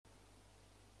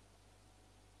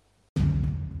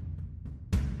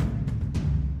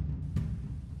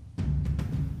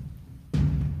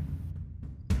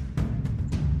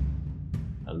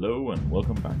Hello and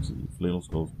welcome back to the Flail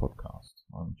Skulls podcast.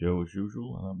 I'm Joe as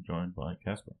usual and I'm joined by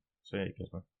Casper. Say hey,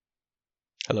 Casper.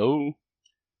 Hello.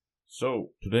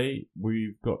 So, today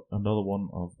we've got another one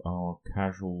of our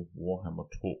casual Warhammer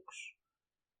talks.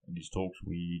 In these talks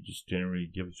we just generally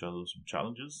give each other some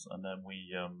challenges and then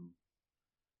we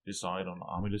decide on an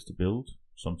army list to build.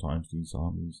 Sometimes these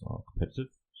armies are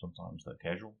competitive, sometimes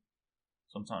they're casual,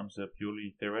 sometimes they're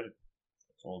purely theoretical.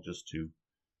 It's all just to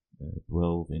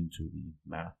delve into the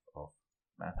math of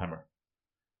Mathhammer.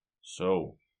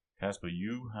 So, Casper,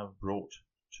 you have brought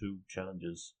two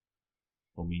challenges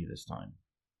for me this time.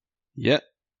 Yeah.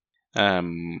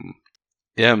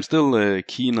 I'm still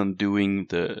keen on doing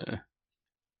the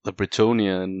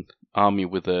Bretonnian army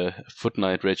with a Foot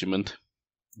Knight regiment.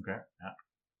 Okay.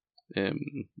 Yeah.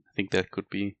 I think that could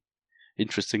be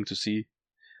interesting to see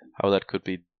how that could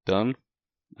be done.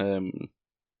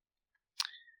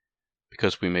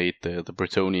 Because we made the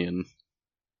Bretonnian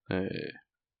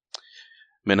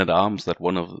men at arms, that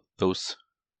one of those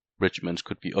regiments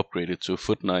could be upgraded to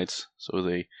Foot Knights, so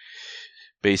they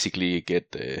basically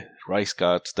get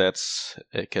Reichsguard stats,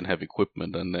 can have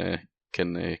equipment, and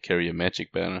can carry a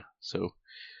magic banner. So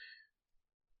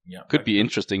yeah, could be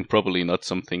interesting. Probably not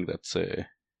something that's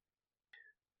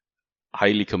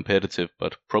highly competitive,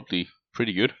 but probably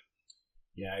pretty good.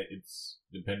 Yeah, it's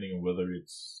depending on whether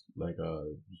it's like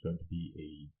there's going to be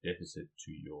a deficit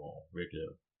to your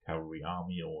regular cavalry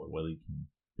army or whether you can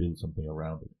build something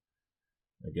around it.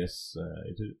 I guess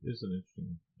it is an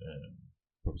interesting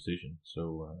proposition.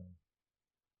 So,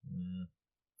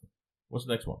 what's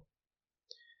the next one?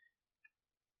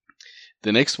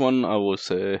 The next one I was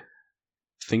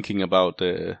thinking about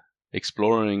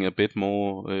exploring a bit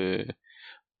more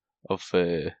of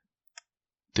the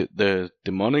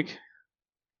demonic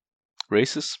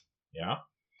races. Yeah.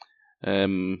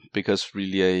 Because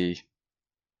really I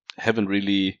haven't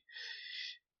really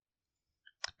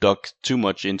dug too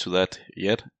much into that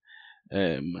yet.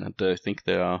 And I think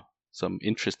there are some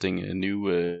interesting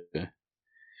new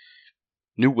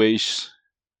ways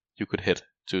you could head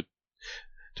to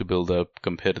build a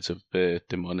competitive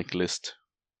demonic list.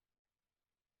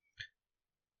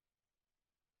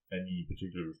 Any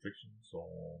particular restrictions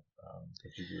or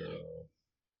particular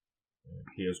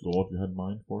Chaos Lord you had in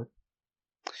mind for it?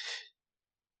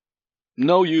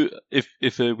 No,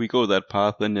 if we go that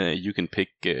path, then you can pick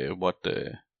what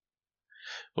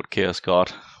Chaos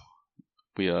God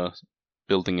we are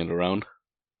building it around.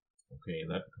 Okay,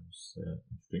 that becomes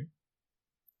interesting.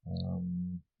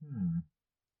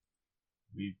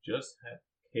 We've just had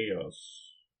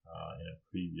Chaos in a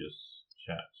previous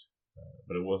chat,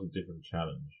 but it was a different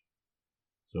challenge.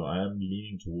 So I am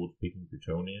leaning towards picking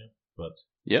Bretonnia, but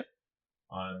yeah,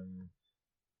 I'm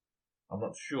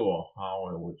not sure how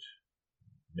I would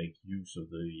make use of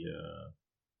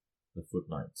the Foot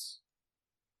Knights.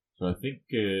 So I think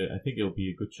it'll be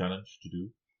a good challenge to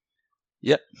do.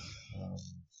 Yeah.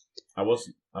 I was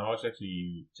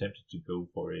actually tempted to go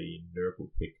for a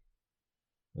Nurgle pick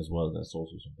as well. That's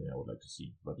also something I would like to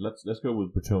see. But let's go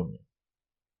with Bretonnia.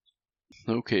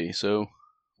 Okay, so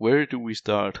where do we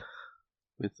start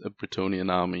with a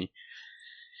Bretonnian army?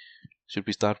 Should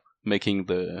we start making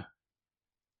the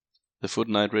Foot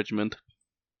Knight regiment?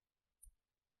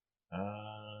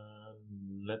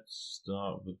 Let's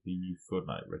start with the Foot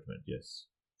Knight regiment, yes.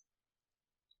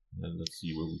 And then let's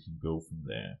see where we can go from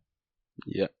there.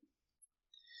 Yeah.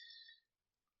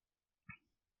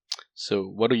 So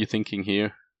what are you thinking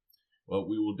here? Well,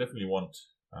 we will definitely want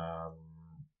a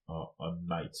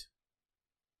knight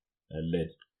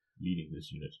leading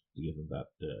this unit to give them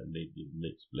that late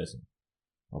blessing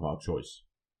of our choice.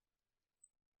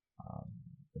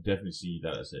 I definitely see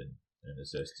that as a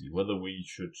necessity. Whether we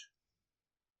should,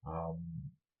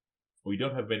 we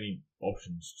don't have any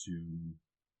options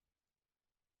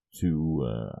to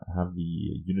have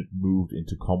the unit moved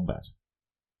into combat,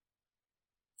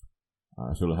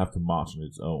 so it'll have to march on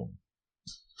its own.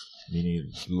 Meaning,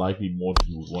 it's likely more that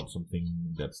you would want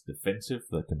something that's defensive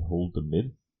that can hold the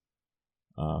mid.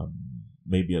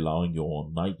 Maybe allowing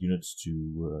your knight units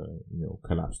to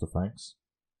collapse the flanks.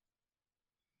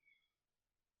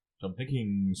 So I'm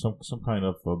thinking some kind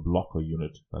of a blocker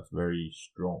unit that's very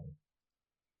strong.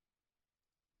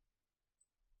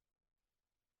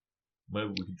 Maybe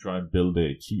we can try and build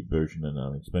a cheap version and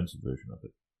an expensive version of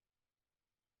it.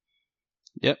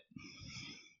 Yep.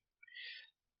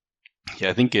 Yeah,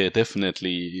 I think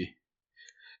definitely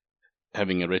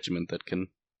having a regiment that can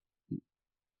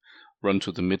run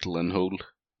to the middle and hold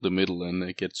the middle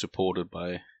and get supported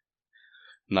by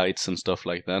knights and stuff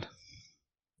like that.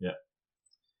 Yeah.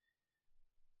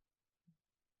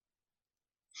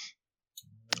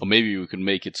 Or maybe we can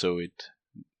make it so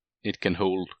it can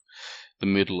hold the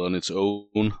middle on its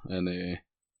own, and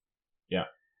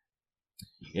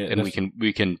and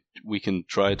we can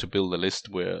try to build a list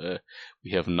where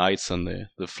we have knights on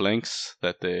the flanks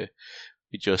that we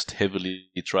just heavily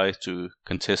try to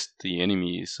contest the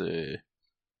enemy's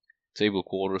table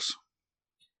quarters.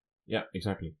 Yeah,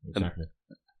 exactly. And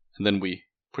then we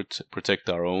protect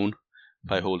our own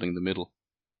by holding the middle.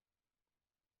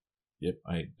 Yep,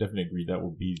 I definitely agree. That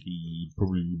would be the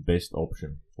probably best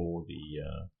option for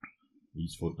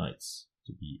these foot knights,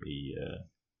 to be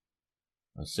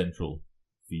a central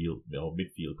field or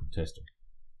midfield contester.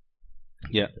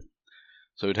 Yeah.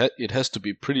 So it has to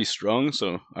be pretty strong.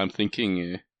 So I'm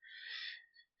thinking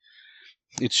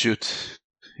it should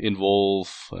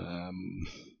involve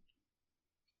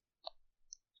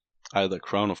either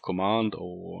Crown of Command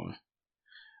or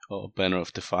Banner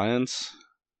of Defiance.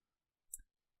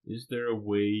 Is there a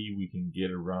way we can get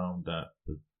around that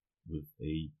with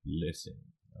a blessing?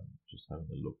 I'm just having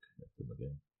a look at them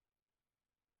again.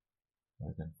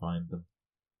 I can find them.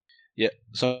 Yeah,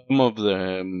 some of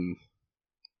the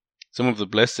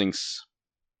blessings.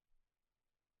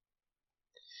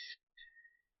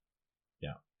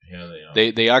 Yeah, here they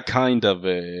are. They are kind of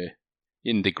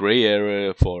in the gray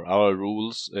area for our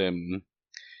rules,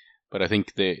 but I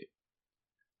think the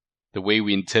way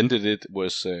we intended it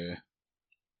was to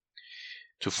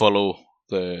follow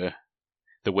the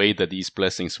way that these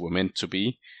blessings were meant to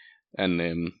be,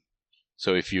 and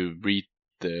so if you read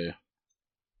the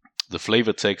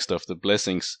flavor text of the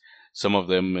blessings, some of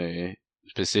them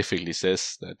specifically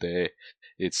says that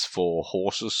it's for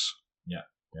horses. Yeah.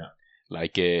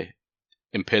 Like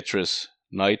Impetuous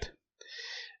Knight.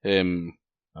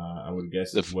 I would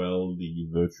guess as well the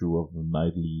virtue of the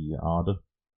knightly ardor.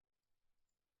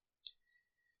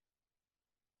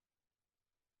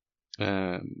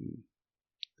 The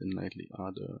knightly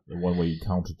ardor. The one where you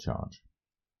countercharge.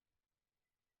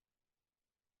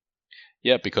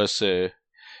 Yeah, because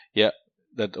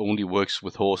that only works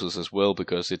with horses as well,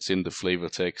 because it's in the flavor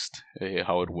text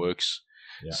how it works.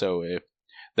 Yeah. So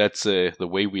that's the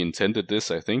way we intended this.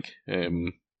 I think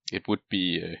it would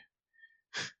be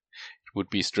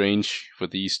strange for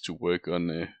these to work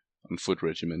on foot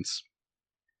regiments.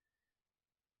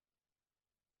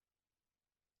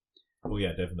 Oh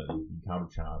yeah, definitely.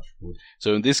 Countercharge would.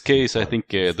 So in this case, I think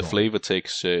the flavor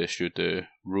text should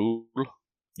rule.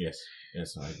 Yes,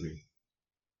 I agree.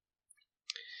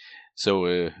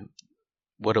 So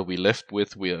what are we left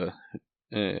with? We are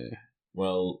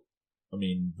well, I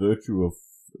mean, virtue of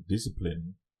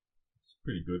discipline is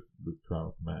pretty good with Crown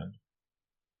of Command.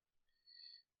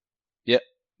 Yeah,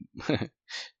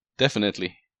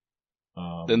 definitely.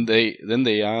 Then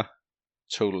they are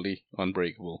totally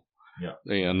unbreakable. Yeah,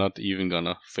 they are not even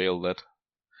gonna fail that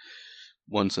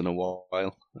once in a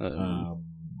while.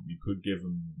 You could give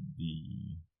them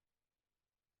the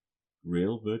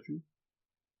Grail virtue,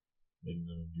 making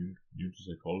them immune to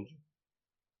psychology.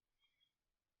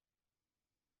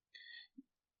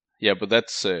 Yeah, but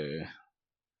that's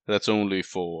only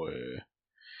for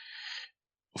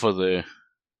the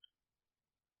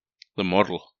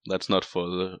model. That's not for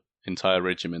the entire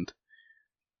regiment.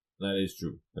 That is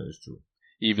true.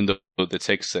 Even though the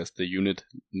text says the unit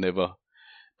never,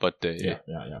 but yeah.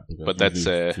 But that's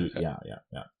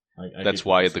that's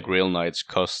why the Grail Knights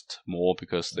cost more,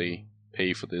 because they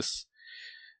pay for this.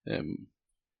 The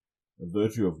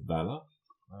virtue of valor.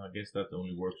 I guess that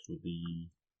only works with the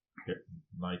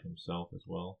knight himself as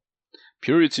well.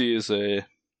 Purity is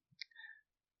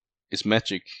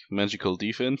magical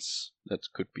defense. That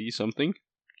could be something.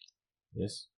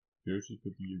 Yes, purity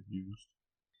could be used.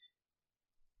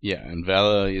 Yeah, and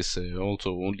valor is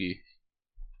also only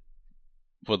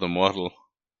for the model.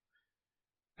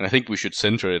 And I think we should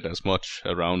center it as much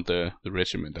around the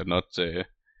regiment and not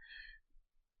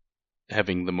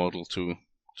having the model to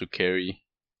carry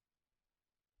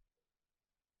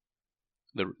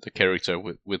the character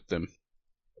with them.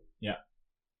 Yeah.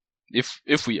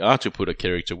 If we are to put a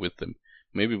character with them,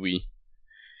 maybe we.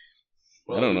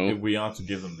 Well, I don't know. If we are to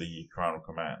give them the Crown of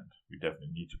Command, we definitely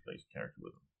need to place a character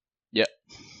with them. Yeah.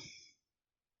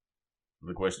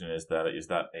 The question is that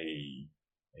a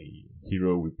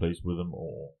hero we place with them,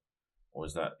 or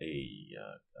is that a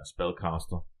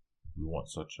spellcaster? We want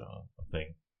such a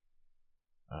thing,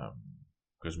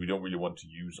 because we don't really want to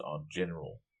use our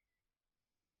general.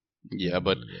 Yeah,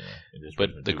 but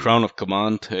the Crown of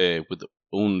Command with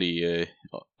only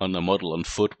on a model on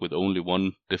foot with only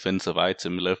one defensive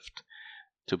item left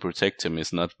to protect him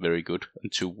is not very good.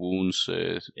 And 2 wounds,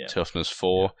 toughness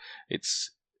 4. Yeah.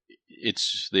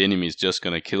 It's the enemy is just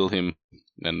gonna kill him,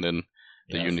 and then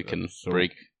the unit can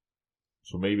break.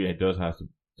 So maybe it does have to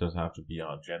be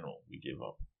our general we give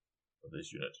up for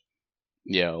this unit.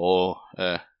 Yeah, or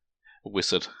a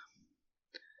wizard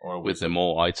Or a with the wizard.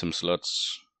 more item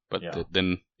slots. But Yeah.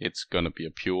 then it's gonna be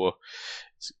a pure.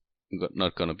 It's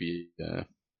not gonna be.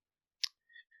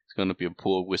 It's gonna be a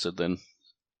poor wizard then.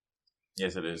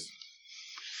 Yes, it is.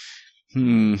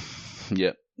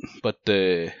 Yeah, but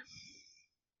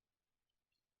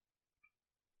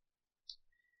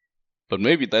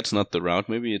maybe that's not the route.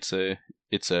 Maybe it's a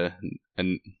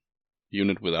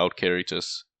unit without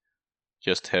characters.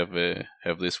 Just have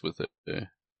this with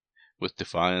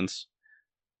Defiance.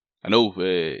 I know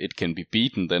it can be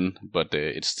beaten then, but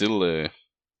it's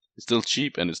still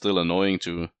cheap and it's still annoying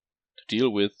to deal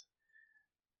with.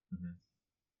 Mm-hmm.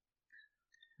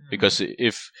 Because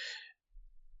if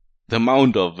the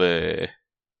amount of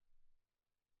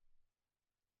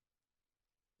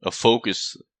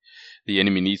focus the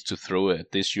enemy needs to throw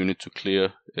at this unit to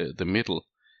clear the middle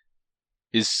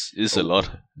is a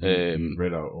lot. We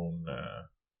read our own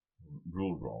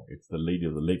rule wrong. It's the Lady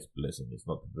of the Lakes blessing. It's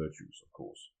not the virtues, of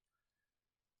course.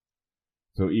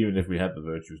 So even if we had the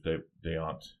virtues, they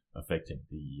aren't affecting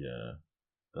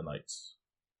the knights.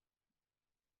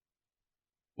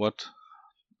 What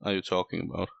are you talking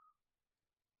about?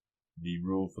 The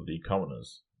rule for the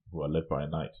commoners who are led by a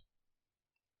knight.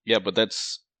 Yeah, but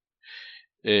that's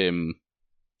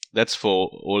for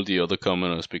all the other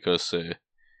commoners, because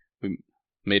we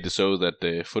made it so that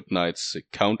the foot knights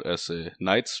count as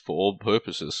knights for all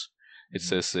purposes. It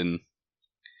says in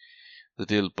the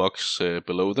little box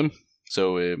below them.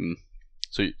 So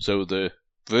the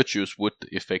virtues would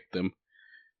affect them.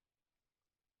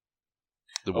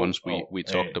 The ones we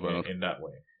talked about. In that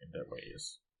way,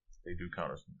 yes, they do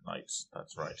count as knights.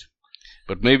 That's right.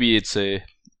 But maybe it's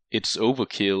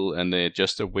overkill and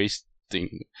just a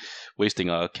wasting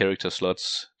our character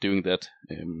slots doing that.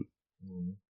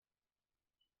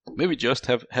 Maybe just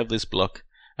have this block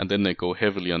and then they go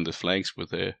heavily on the flanks with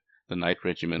the knight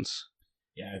regiments.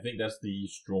 Yeah, I think that's the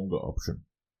stronger option.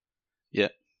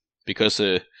 Yeah, because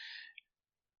the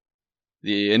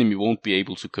enemy won't be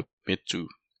able to commit to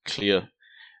clear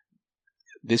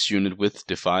this unit with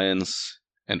Defiance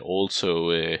and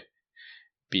also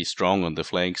be strong on the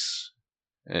flanks.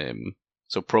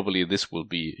 So probably this will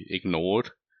be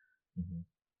ignored. Mm-hmm.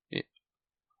 Yeah.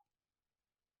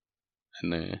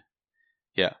 And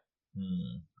yeah.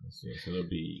 Let's see. So there'll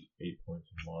be 8 points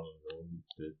of model room,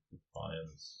 the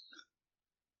Defiance.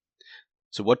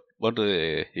 So what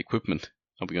equipment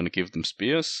are we gonna give them?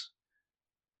 Spears,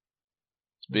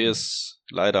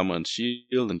 light armor and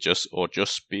shield, and just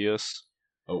spears.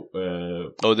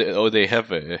 They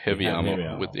have a heavy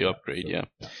armor with the upgrade.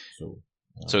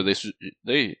 So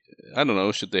they I don't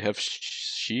know. Should they have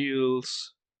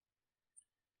shields?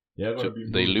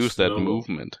 They lose that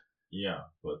movement. Yeah,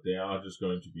 but they are just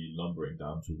going to be lumbering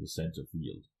down to the center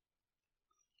field.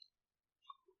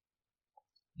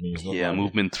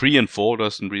 Movement 3 and 4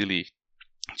 doesn't really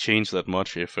change that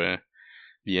much. If the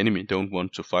enemy don't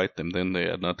want to fight them, then they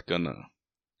are not gonna.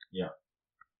 Yeah.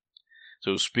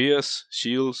 So spears,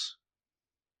 shields.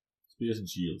 Spears and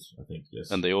shields, I think, yes.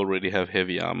 And they already have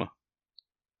heavy armor.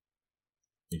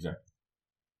 Exactly.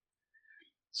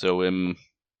 So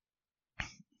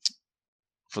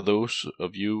for those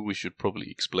of you, we should probably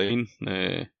explain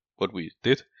what we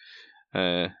did.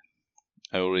 I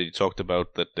already talked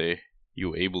about that you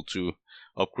were able to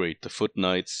upgrade the foot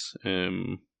knights,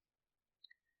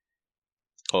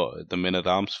 or the men at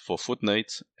arms for foot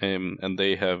knights, and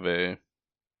they have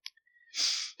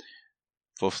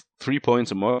for 3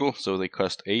 points a model, so they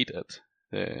cost 8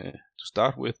 to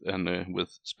start with, and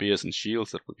with spears and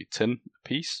shields that would be 10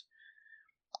 apiece.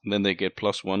 And then they get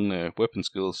 +1 weapon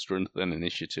skill, strength, and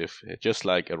initiative, just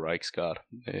like a Reiksguard,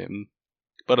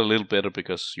 but a little better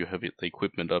because you have the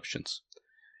equipment options,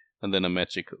 and then a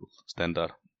magical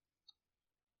standard.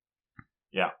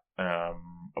 Yeah,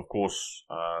 of course,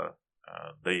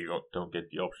 they don't get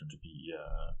the option to be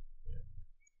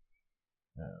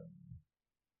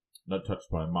not touched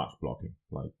by march blocking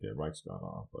like Reiksguard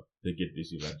are, but they get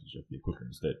this advantage of the equipment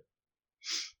instead.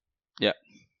 Yeah.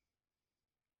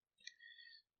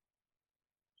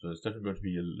 So it's definitely going to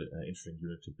be an interesting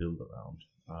unit to build around.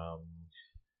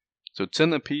 So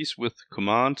 10 apiece with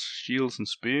commands, shields, and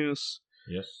spears.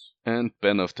 Yes. And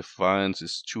Banner of Defiance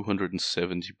is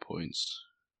 270 points.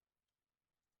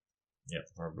 Yeah,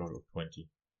 for a block of 20.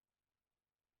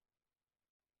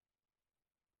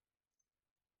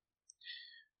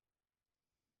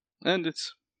 And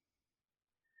it's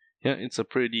a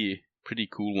pretty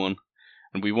cool one,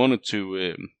 and we wanted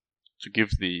to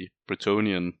give the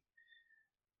Bretonnian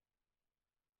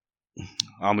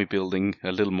army building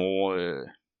a little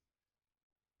more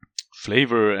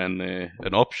flavor and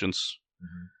options.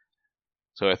 Mm-hmm.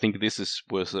 So I think this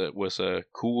was a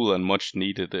cool and much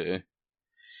needed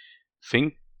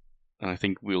thing, and I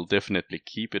think we'll definitely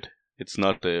keep it. It's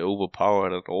not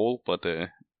overpowered at all, but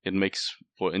it makes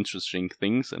for interesting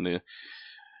things, and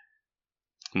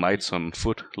knights on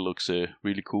foot looks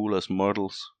really cool as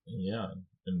models. Yeah,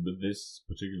 and with this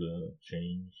particular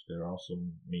change, there are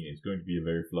some. I mean, it's going to be a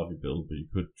very fluffy build, but you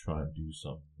could try and do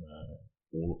some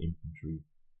all infantry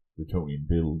Bretonnian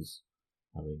builds,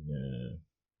 having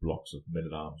blocks of men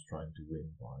at arms trying to win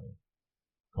by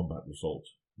combat result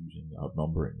using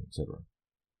outnumbering, etc.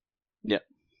 Yeah.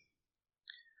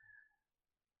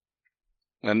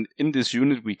 And in this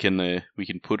unit, we can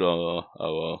put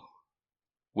our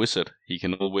wizard. He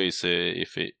can always,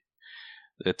 if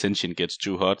the tension gets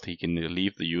too hot, he can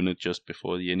leave the unit just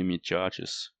before the enemy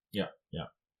charges. Yeah.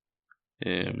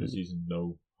 Because he's in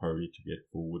no hurry to get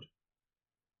forward.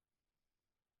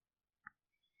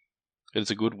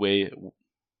 It's a good way.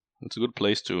 It's a good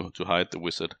place to hide the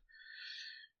wizard.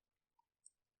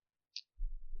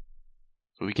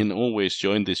 So we can always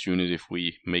join this unit if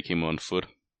we make him on foot.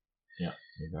 Yeah,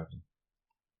 exactly.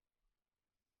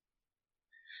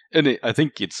 And I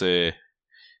think it's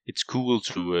cool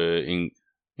to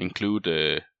include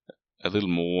a little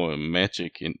more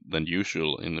magic than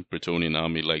usual in the Bretonnian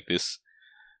army like this,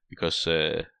 because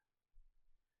the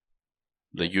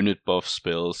unit buff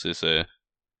spells is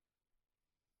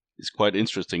quite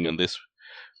interesting in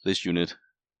this unit.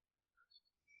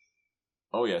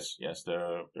 Oh yes, there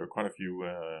are quite a few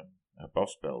buff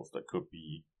spells that could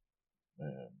be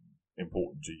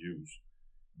important to use.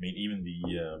 I mean, even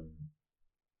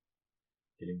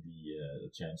getting the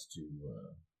chance to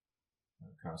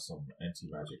cast some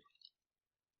anti-magic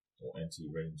or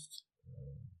anti-ranged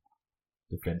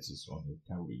defenses on the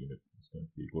cavalry unit is going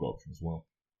to be a good option as well.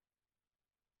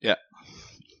 Yeah.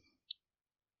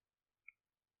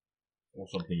 Or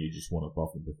something you just want to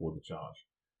buff them before the charge.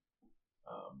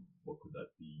 What could that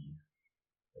be?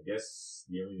 I guess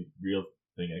the only real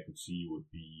thing I could see would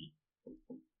be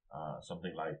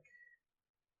something like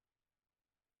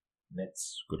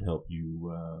nets could help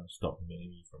you stop an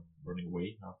enemy from running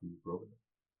away after you've broken them.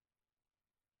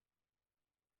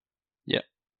 Yeah.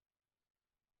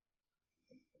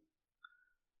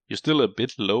 You're still a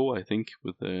bit low, I think,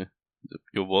 with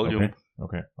your volume.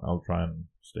 Okay. I'll try and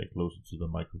stay closer to the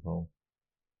microphone.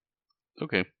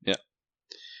 Okay, yeah.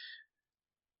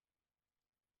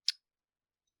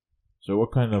 So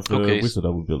what kind of wizard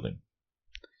are we building?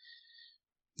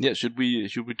 Yeah, should we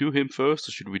do him first,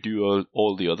 or should we do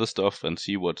all the other stuff and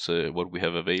see what we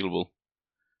have available?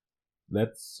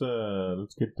 Let's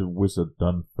get the wizard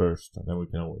done first, and then we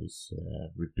can always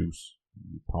reduce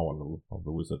the power level of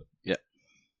the wizard. Yeah.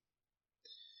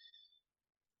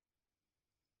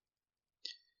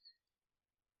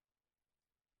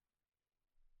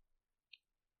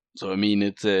 So I mean,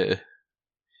 it's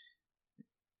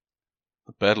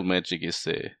battle magic is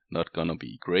not gonna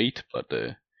be great, but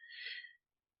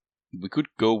we could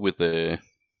go with a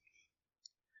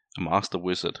master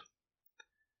wizard,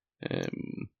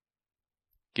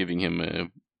 giving him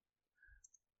a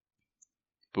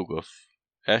Book of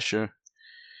Asher,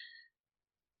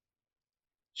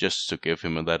 just to give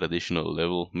him that additional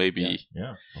level. Maybe.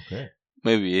 Yeah. Okay.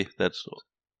 Maybe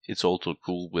it's also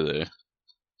cool with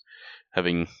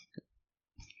having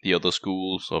the other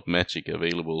schools of magic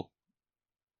available.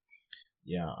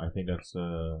 Yeah, I think that's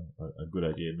a good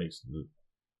idea. It makes the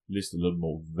list a little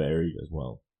more varied as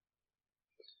well.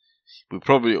 We're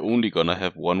probably only gonna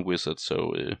have one wizard,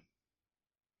 so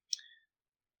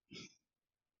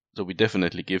we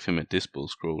definitely give him a Dispel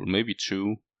Scroll, maybe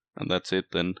 2, and that's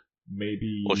it then.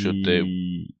 Maybe or should they...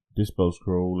 Dispel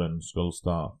Scroll and Skull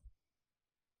Staff.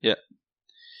 Yeah,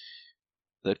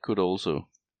 that could also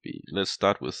be. Let's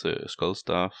start with Skull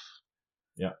Staff.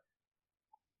 Yeah.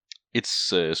 Its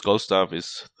Skull Staff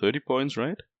is 30 points,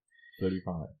 right?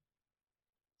 35.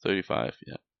 35,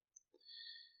 yeah.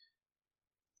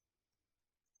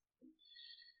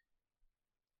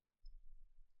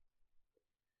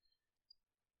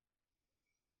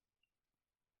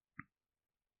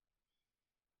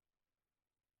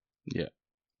 Yeah.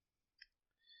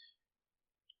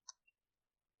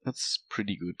 That's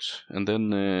pretty good. And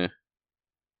then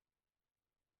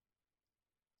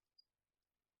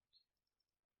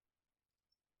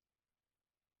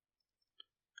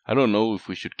I don't know if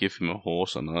we should give him a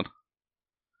horse or not.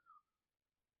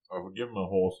 If we give him a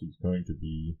horse, he's going to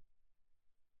be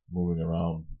moving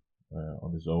around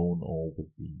on his own or with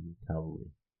the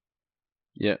cavalry.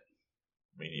 Yeah.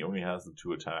 I mean, he only has the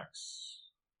 2 attacks.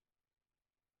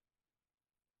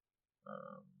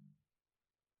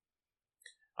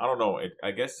 I don't know.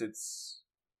 I guess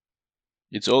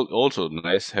It's also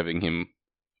nice having him a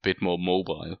bit more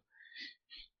mobile.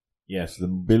 Yes, the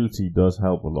mobility does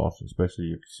help a lot,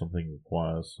 especially if something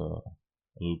requires a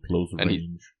little closer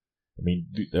range. I mean,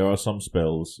 there are some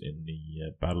spells in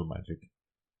the battle magic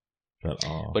that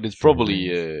are. But it's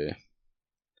probably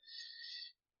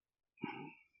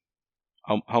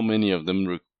how many of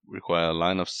them require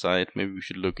line of sight? Maybe we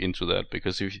should look into that,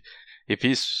 because if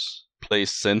he's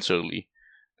placed centrally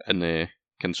and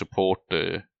can support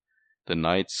the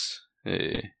knights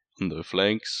on the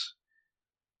flanks,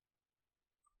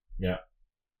 yeah,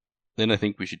 then I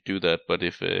think we should do that. But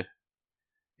if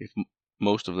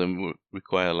most of them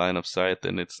require line of sight,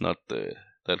 then it's not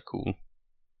that cool.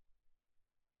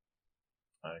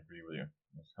 I agree with you.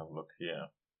 Let's have a look here.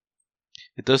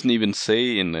 It doesn't even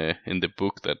say in the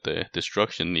book that the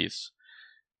destruction needs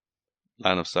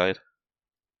line of sight.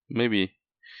 Maybe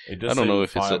it does. I don't know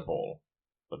if fireball,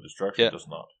 but destruction does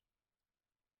not.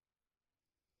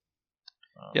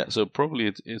 Yeah, so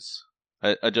probably it's.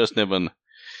 I just never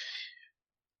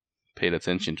paid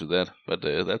attention to that, but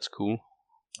that's cool.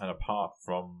 And apart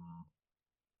from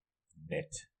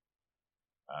net,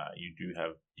 you do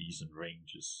have decent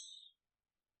ranges.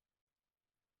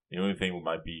 The only thing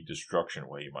might be destruction,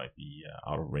 where you might be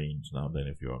out of range now and then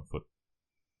if you're on foot.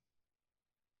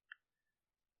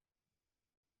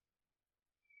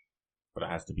 But it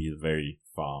has to be the very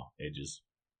far edges.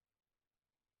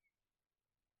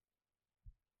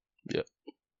 Yeah.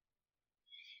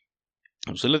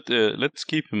 So let's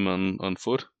keep him on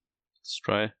foot. Let's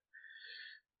try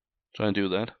and do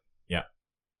that. Yeah.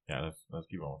 Let's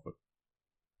keep him on foot.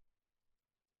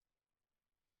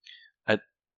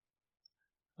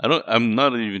 I'm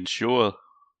not even sure.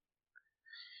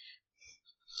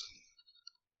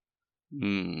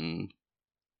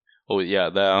 Oh yeah,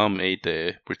 there are made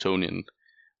Bretonnian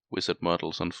wizard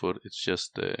models on foot. It's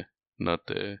just not.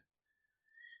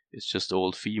 It's just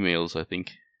all females, I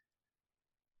think.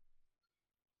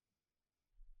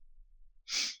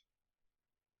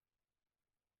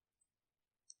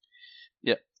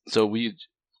 Yeah. So we're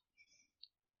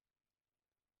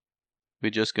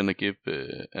just gonna give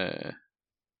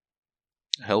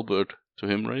halberd to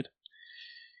him, right?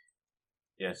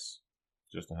 Yes,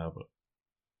 just a halberd.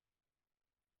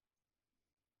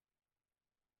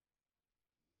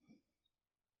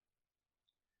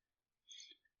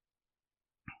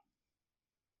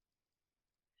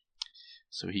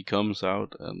 So he comes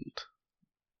out and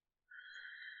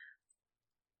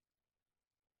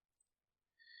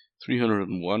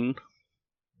 301.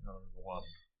 301.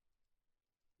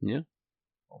 Yeah.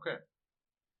 Okay.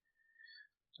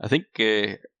 I think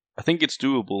it's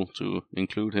doable to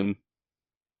include him.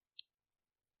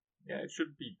 Yeah, it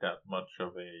shouldn't be that much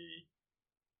of a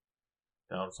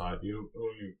downside. The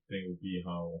only thing would be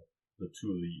how the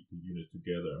two of the units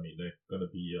together. I mean, they're gonna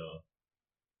be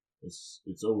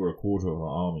it's over a quarter of our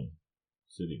army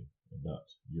sitting in that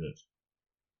unit.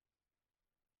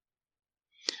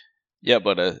 Yeah,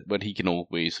 but he can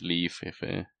always leave if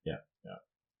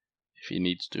if he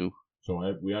needs to. So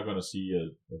we are gonna see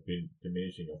a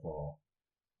diminishing of our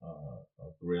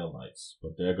Grail Knights,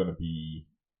 but they're gonna be.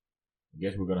 I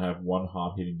guess we're gonna have one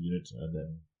hard hitting unit and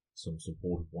then some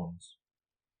supportive ones.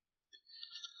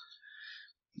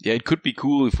 Yeah, it could be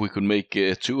cool if we could make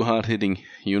 2 hard hitting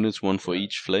units, one for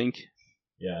each flank.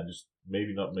 Yeah, just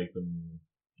maybe not make them.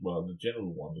 Well, the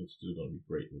general one is still gonna be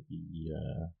great with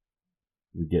the.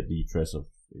 We get the Tress of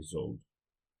Isolde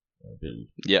build.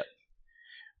 Yeah.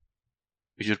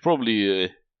 We should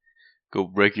probably go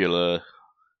regular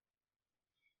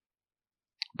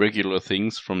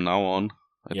things from now on,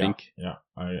 I think. Yeah,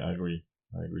 I agree.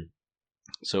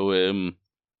 So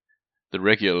the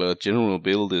regular general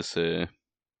build is a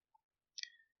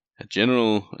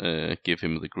general, give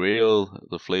him the Grail,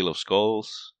 the Flail of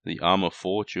Skulls, the Arm of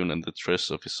Fortune, and the Tress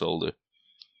of Isolde.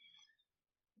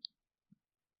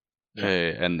 Yeah.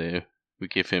 And we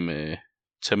give him a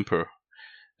Temper,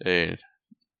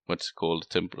 what's it called?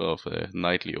 Temper of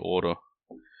Knightly Order.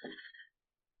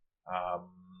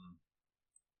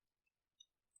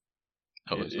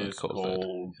 It's not called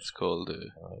that. It's called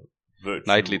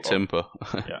Knightly Temper.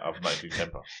 Of Knightly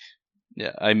Temper.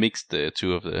 Yeah, I mixed the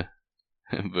two of the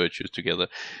virtues together.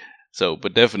 So,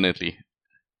 but definitely,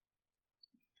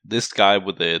 this guy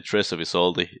with the Tress of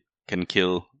Isolde can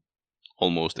kill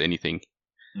almost anything.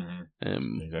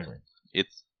 Mm-hmm. Exactly.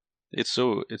 It's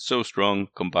so strong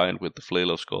combined with the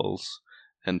Flail of Skulls,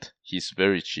 and he's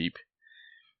very cheap.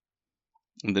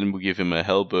 And then we give him a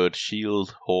halberd,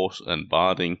 shield, horse, and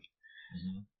barding.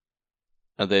 Mm-hmm.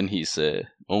 And then he's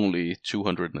only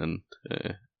 200 and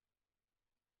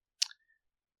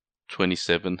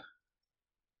 27.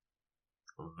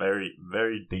 Very,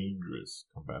 very dangerous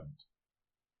combatant.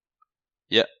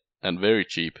 Yeah, and very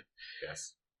cheap.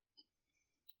 Yes.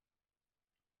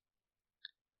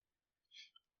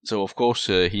 So of course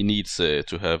he needs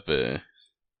to have a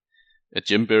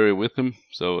Gemberry with him,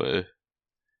 so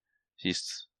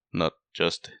he's not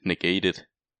just negated.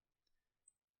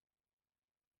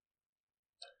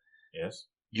 Yes.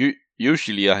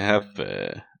 Usually I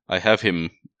have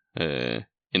him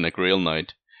in a Grail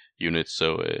Knight unit,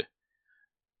 so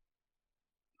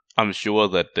I'm sure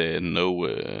that no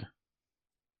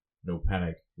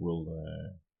panic will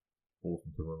force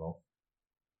him to run off.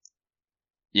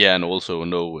 Yeah, and also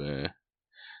no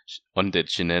undead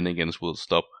shenanigans will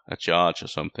stop a charge or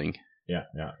something. Yeah,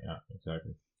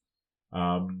 exactly.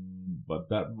 But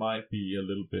that might be a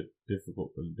little bit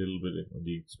difficult, a little bit on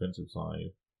the expensive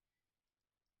side.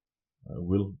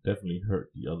 Will definitely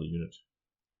hurt the other unit.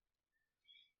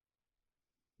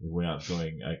 If we're not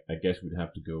going, I guess we'd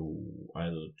have to go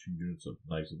either 2 units of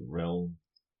Knights of the Realm,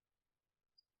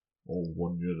 or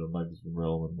 1 unit of Knights of the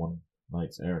Realm and 1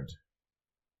 Knights Errant.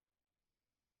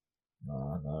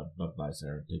 No, not Knights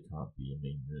Errant, they can't be a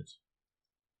main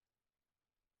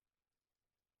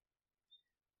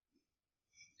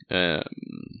unit.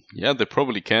 Yeah, they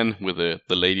probably can with the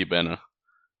Lady Banner.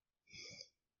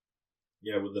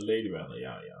 Yeah, with the Lady Banner,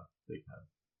 yeah, they can.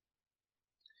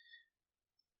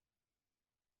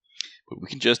 But we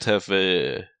can just have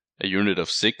a unit of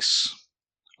 6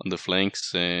 on the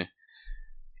flanks,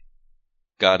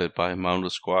 guarded by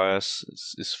mounted squires.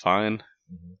 Is fine.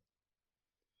 Mm-hmm.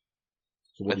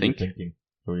 So what are you thinking?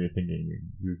 So you're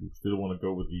thinking you still want to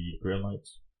go with the Grail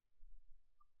Knights?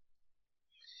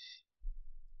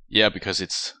 Yeah, because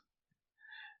it's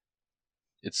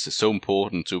so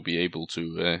important to be able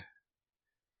to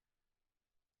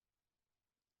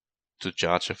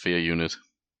charge a fair unit.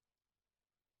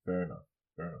 Fair enough.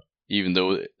 Even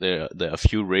though there are a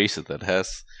few races that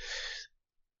has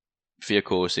fear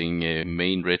causing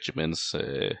main regiments,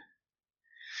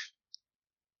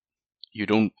 you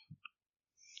don't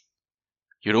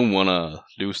want to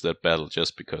lose that battle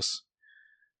just because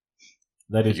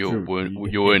that is true.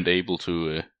 You weren't able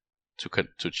to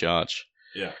charge.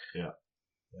 Yeah.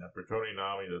 Bretonnian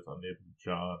army that's unable to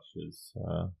charge is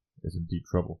in deep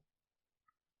trouble.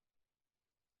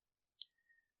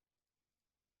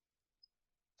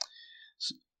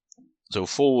 So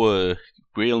for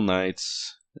Grail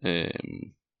Knights, they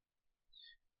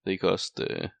cost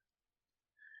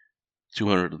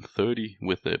 230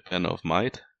 with the Banner of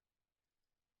Might.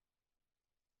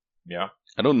 Yeah.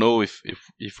 I don't know if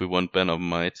we want Banner of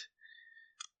Might.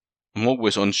 I'm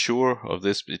always unsure of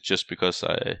this, just because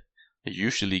I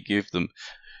usually give them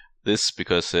this,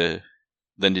 because then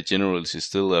the generals is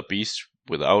still a beast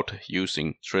without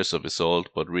using Stress of Assault,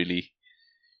 but really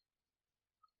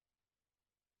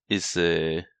is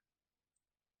he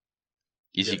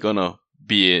gonna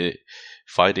be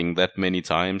fighting that many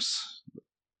times?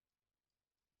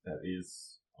 That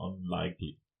is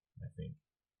unlikely, I think.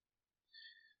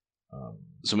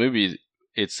 So maybe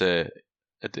it's a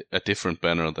different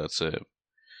banner that's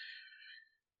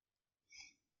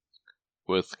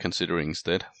worth considering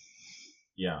instead.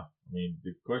 Yeah, I mean,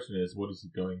 the question is, what is he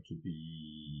going to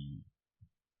be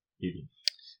hitting?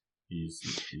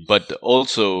 But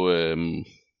also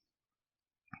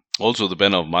the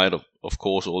Banner of Might, of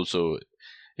course, also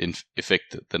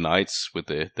affect the knights with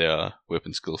their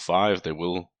weapon skill 5. They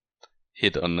will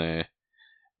hit on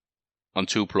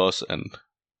 2+ and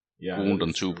wound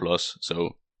on 2+.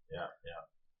 So yeah,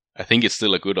 I think it's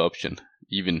still a good option,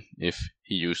 even if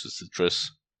he uses the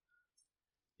Stress.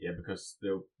 Yeah, because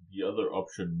the other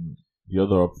option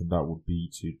that would be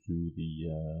to do the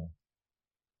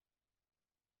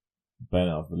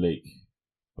Banner of the Lake,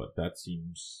 but that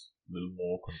seems a little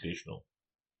more conditional.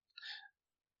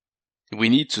 We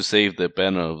need to save the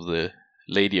Banner of the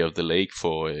Lady of the Lake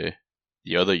for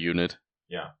the other unit.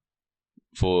 Yeah.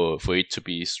 For it to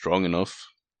be strong enough,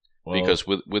 because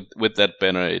with that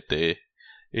banner,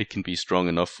 it can be strong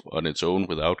enough on its own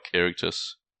without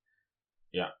characters.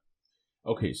 Yeah.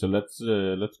 Okay, so let's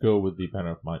go with the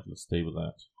Banner of Might. Let's stay with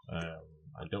that.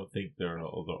 I don't think there are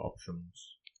other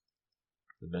options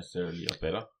that necessarily are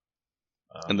better.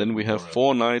 And then we have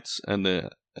 4 knights and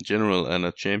a general and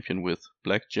a champion with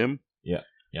black gem. Yeah,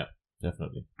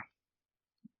 definitely.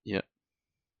 Yeah.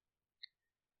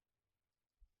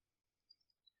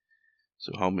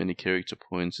 So how many character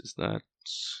points is that?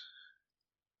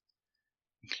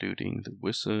 Including the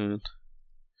wizard.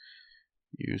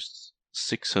 Used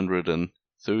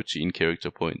 613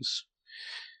 character points.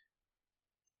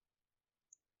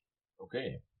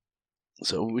 Okay.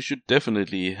 So we should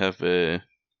definitely have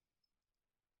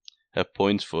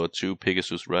points for 2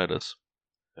 Pegasus riders.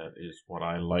 That is what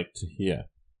I like to hear.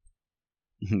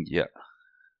 Yeah.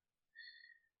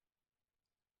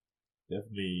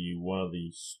 Definitely one of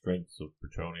the strengths of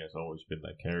Bretonnia has always been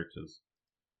their characters.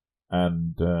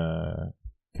 And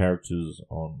characters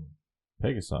on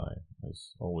Pegasi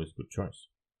is always a good choice.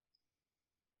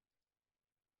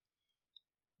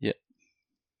 Yeah.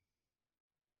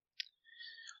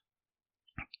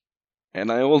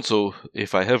 And I also,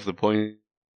 if I have the points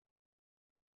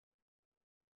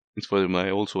for them,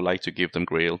 I also like to give them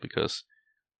Grail, because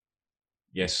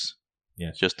Yes.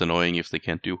 it's just annoying if they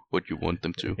can't do what you want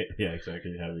them to. Yeah,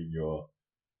 exactly. Having your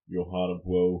Heart of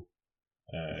Woe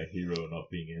hero not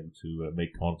being able to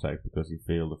make contact because he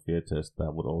failed a fear test,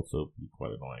 that would also be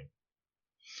quite annoying.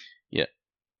 Yeah.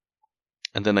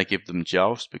 And then I give them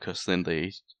Joust, because then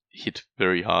they hit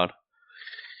very hard.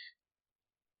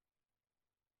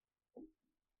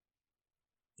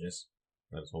 Yes,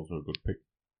 that's also a good pick.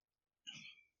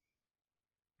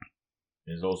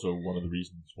 It's also one of the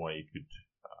reasons why you could,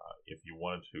 if you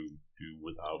wanted to do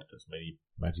without as many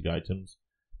magic items,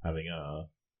 having a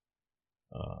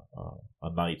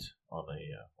knight on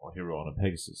or hero on a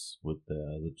Pegasus with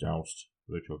the Joust,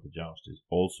 Virtue of the Joust, is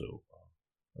also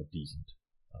a decent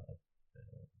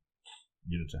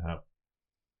unit to have.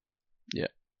 Yeah.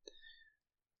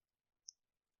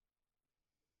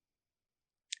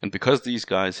 And because these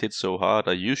guys hit so hard,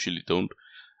 I usually don't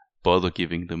bother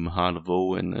giving them Heart of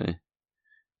Woe and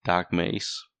Dark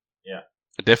Mace. Yeah.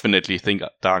 I definitely think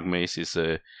Dark Mace is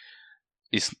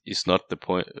not the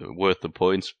point worth the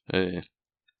points,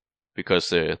 because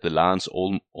the lance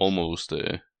almost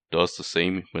does the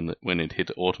same when it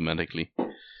hit automatically.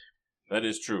 That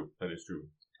is true. I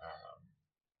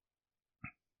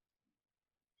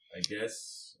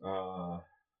guess,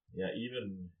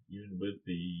 even with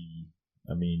the,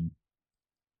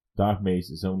 Dark Mace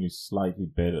is only slightly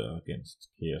better against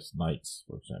Chaos Knights,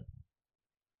 for example.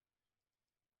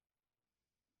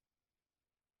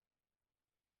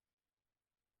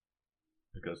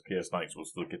 Because Chaos Knights will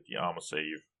still get the armor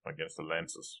save against the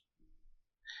Lancers.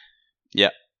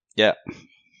 Yeah,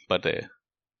 but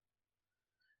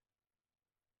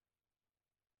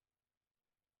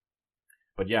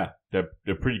yeah,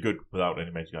 they're pretty good without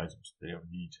any magic items. They don't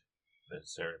need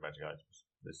necessary magic items.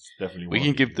 This is definitely we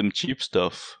can give them cheap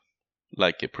stuff,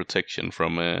 like a protection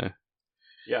from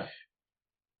yeah.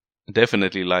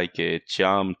 Definitely like a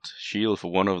Charmed Shield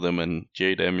for one of them and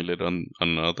Jade Amulet on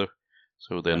another,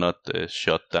 so they're not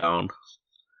shut down.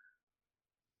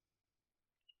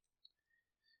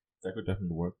 That could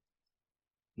definitely work.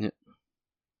 Yeah.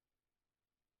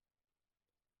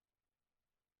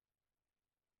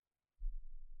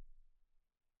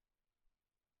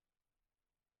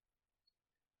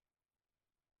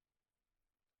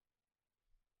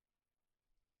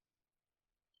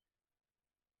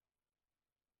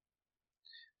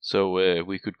 So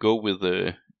we could go with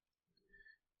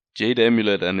Jade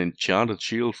Amulet and Enchanted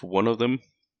Shield for one of them.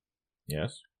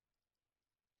 Yes.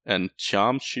 And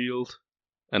Charmed Shield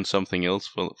and something else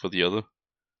for the other.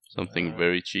 Something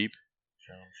very cheap.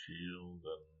 Charmed Shield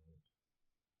and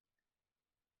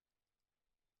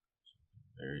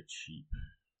something very cheap.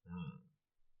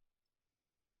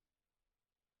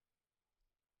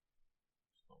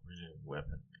 It's not really a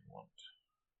weapon we want.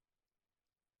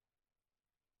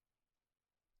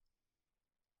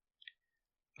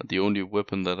 The only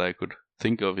weapon that I could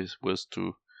think of was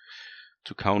to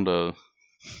counter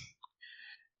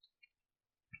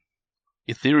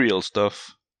ethereal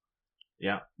stuff.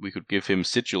 Yeah. We could give him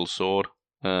Sigil Sword.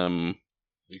 We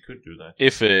could do that.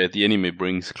 If the enemy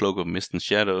brings Cloak of Mist and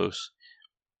Shadows,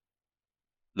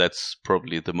 that's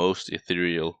probably the most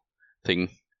ethereal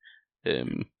thing.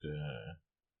 Give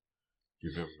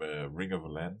him a Ring of a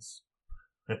Lance.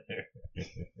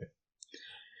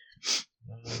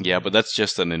 Yeah, but that's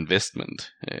just an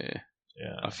investment.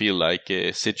 Yeah. I feel like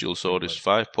Sigil Sword is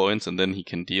 5 points, and then he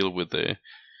can deal with the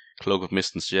Cloak of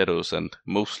Mist and Shadows, and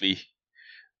most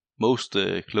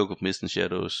Cloak of Mist and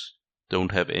Shadows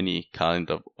don't have any kind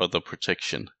of other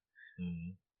protection.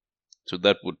 Mm-hmm. So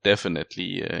that would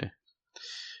definitely,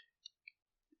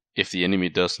 if the enemy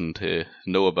doesn't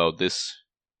know about this,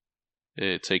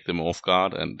 take them off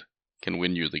guard and can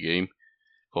win you the game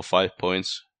for 5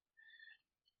 points.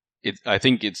 I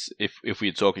think it's if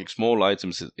we're talking small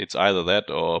items, it's either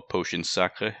that or Potion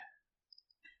Sacre.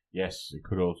 Yes, it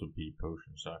could also be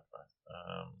Potion Sacre.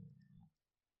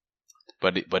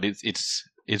 But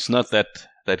it's not that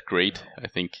great, I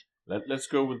think. Let's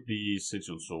go with the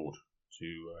Sigil Sword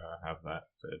to have that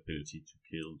ability to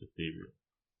kill the Ethereal.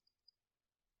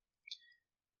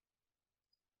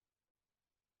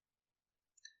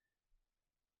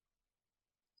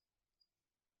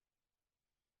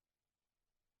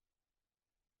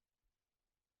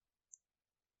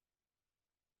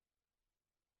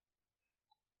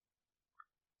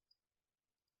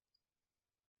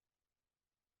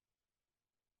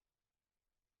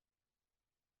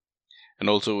 And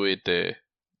also it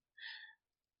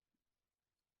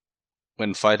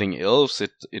when fighting elves,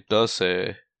 it does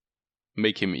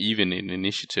make him even in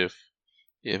initiative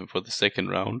for the second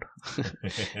round.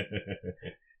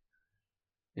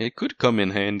 It could come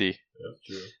in handy. That's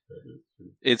true. That is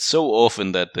true. It's so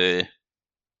often that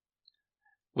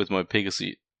with my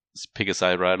Pegasi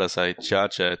riders, I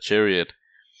charge a chariot,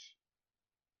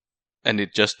 and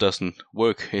it just doesn't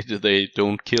work. They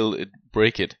don't kill it,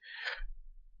 break it,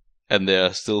 and they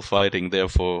are still fighting there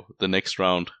for the next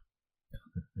round.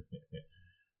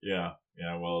 Yeah.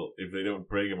 Well, if they don't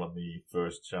break him on the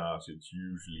first charge, it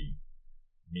usually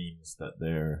means that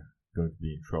they're going to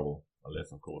be in trouble,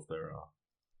 unless, of course, they're a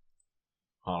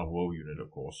Heart of Woe unit, of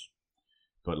course.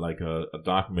 But like a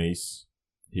Dark Mace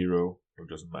hero who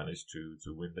doesn't manage to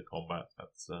win the combat,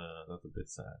 that's a bit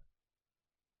sad.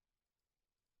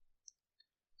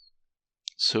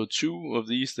 So 2 of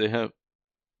these they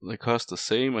cost the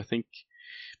same. I think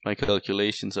my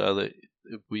calculations are that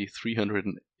it would be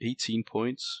 318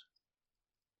 points.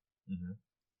 Mm-hmm.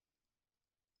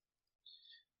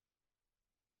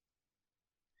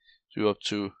 So up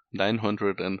to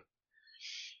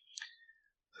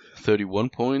 931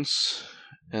 points,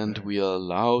 and we are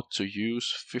allowed to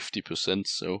use 50%,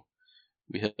 so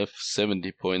we have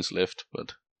 70 points left,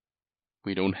 but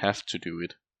we don't have to do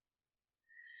it.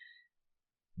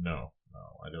 No,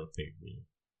 I don't think we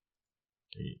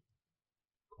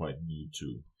quite need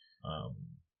to.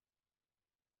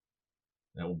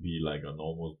 That would be like an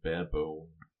almost bare bone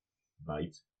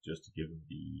knight, just to give him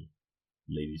the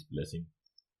lady's blessing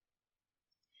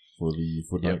for the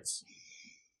knights.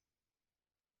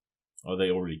 Oh,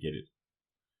 they already get it.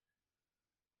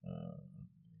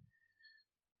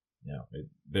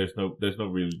 There's no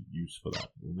real use for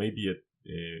that. Maybe if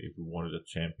we wanted a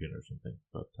champion or something,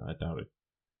 but I doubt it.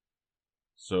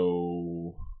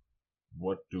 So,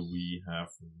 what do we have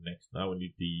next? Now we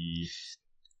need the.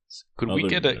 Could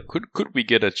we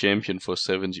get a champion for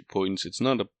 70 points? It's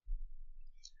not a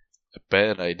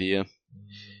bad idea.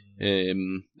 A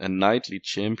knightly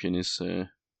champion is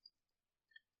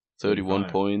 31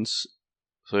 points,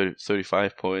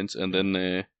 35 points, and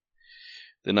then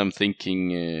I'm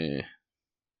thinking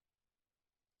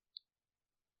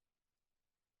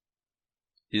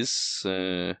is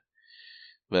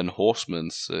Van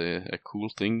Horseman's a cool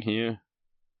thing here?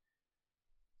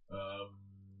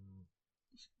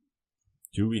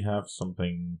 Do we have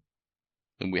something?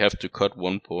 And we have to cut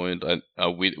 1 point.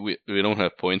 We don't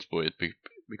have points for it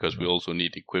because we also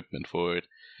need equipment for it.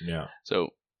 Yeah.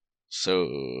 So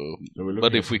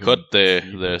but if we cut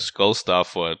the skull staff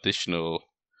for additional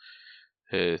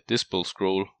Dispel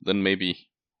Scroll, then maybe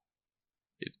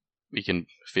we can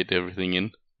fit everything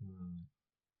in.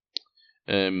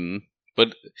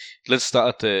 But let's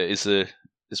start. Is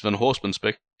Van Horseman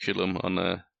Speculum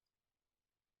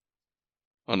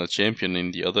on a champion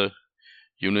in the other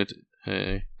unit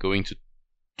going to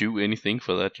do anything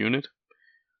for that unit?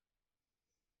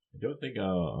 I don't think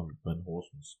our Van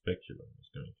Horseman Speculum is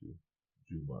going to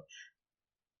do much.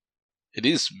 It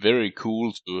is very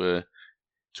cool to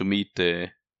meet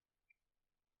a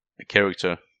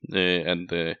character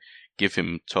and give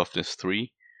him toughness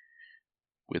 3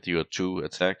 with your 2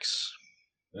 attacks.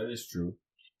 That is true.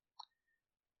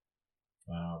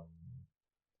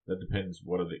 That depends.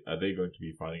 What are they going to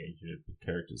be fighting a unit with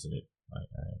characters in it?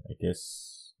 I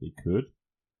guess they could.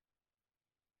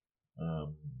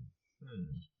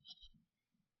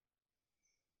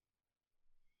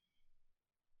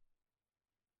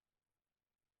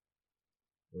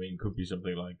 I mean, it could be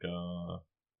something like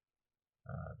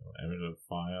Amulet of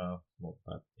Fire. Not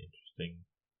that interesting.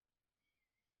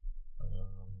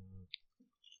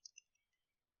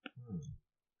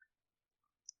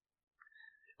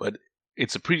 But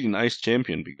it's a pretty nice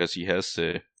champion because he has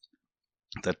that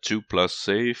 2+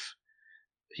 save.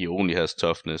 He only has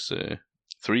toughness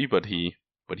 3, but he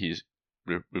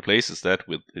replaces that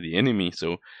with the enemy.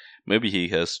 So maybe he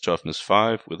has toughness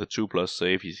 5 with a 2+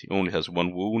 save. He only has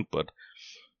 1 wound, but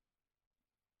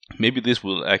maybe this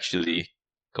will actually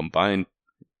combine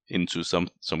into some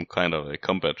kind of a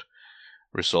combat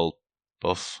result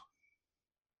buff.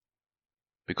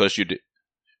 Because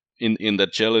in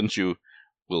that challenge you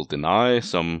will deny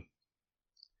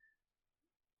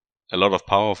a lot of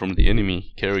power from the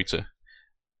enemy character,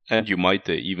 and you might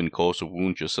even cause a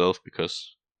wound yourself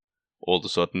because all of a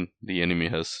sudden the enemy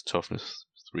has toughness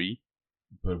 3.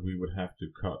 But we would have to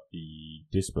cut the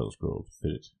Dispel Scroll to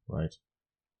fit it, right?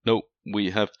 No,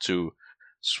 we have to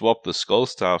swap the Skull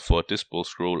Staff for a Dispel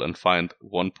Scroll and find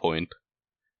 1 point.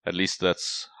 At least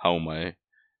that's how my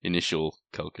initial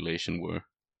calculation were.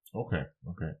 Okay.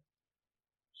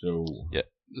 So yeah,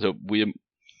 So we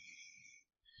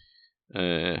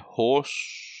horse,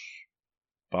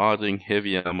 barding,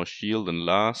 heavy armor, shield, and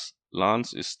lance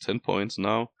is 10 points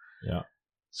now. Yeah.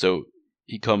 So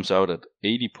he comes out at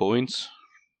 80 points.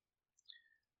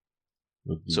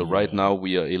 So right now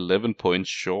we are 11 points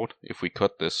short. If we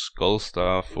cut the skull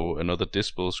staff for another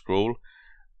dispel scroll,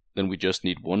 then we just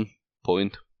need 1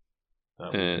 point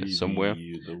somewhere.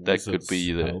 That could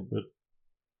be the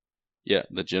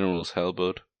general's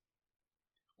halberd,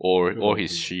 or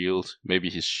his shield. Maybe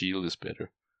his shield is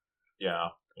better. Yeah,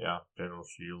 general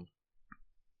shield.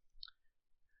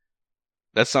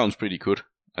 That sounds pretty good,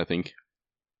 I think.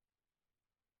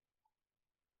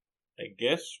 I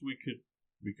guess we could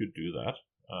do that.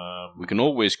 We can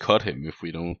always cut him if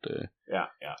we don't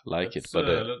like it. But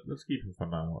let's keep him for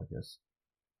now, I guess.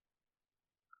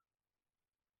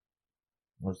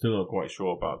 I'm still not quite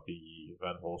sure about the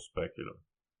Van Horst speculum,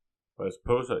 but I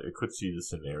suppose I could see the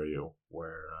scenario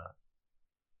where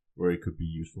it could be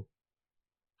useful.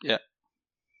 Yeah.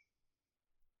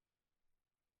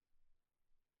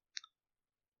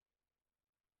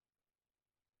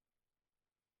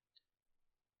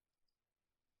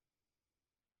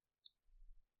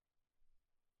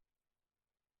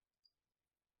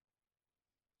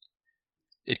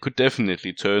 It could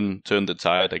definitely turn the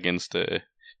tide against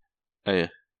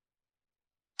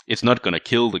it's not gonna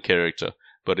kill the character,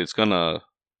 but it's gonna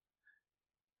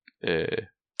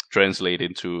translate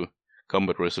into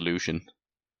combat resolution.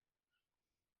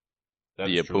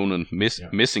 The opponent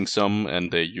missing some,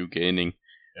 and you gaining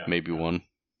maybe one.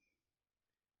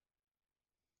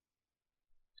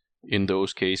 In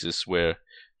those cases where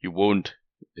you won't,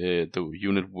 the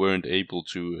unit weren't able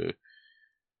to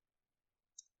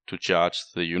charge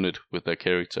the unit with their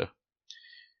character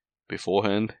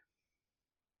beforehand.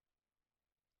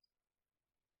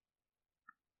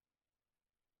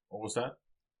 What was that?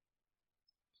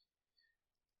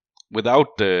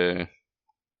 Without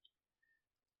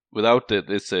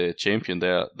this champion,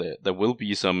 there will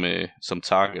be some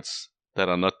targets that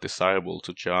are not desirable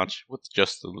to charge with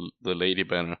just the Lady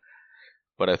Banner.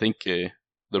 But I think the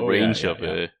range of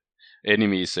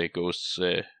enemies goes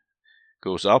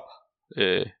up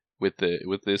with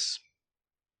this.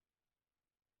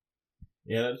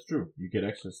 Yeah, that's true. You get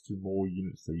access to more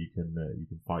units that you can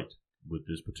fight with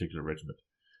this particular regiment.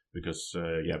 Because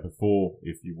before,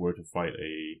 if you were to fight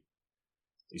a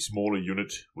smaller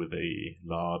unit with a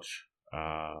large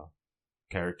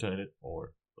character in it,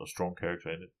 or a strong character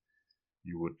in it,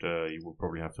 you would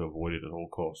probably have to avoid it at all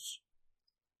costs.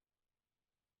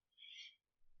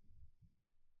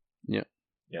 Yeah.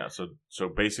 Yeah. So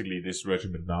basically, this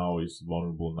regiment now is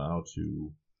vulnerable now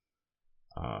to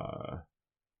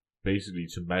basically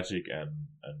to magic and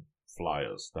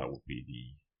flyers. That would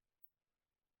be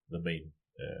the main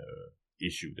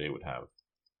issue they would have.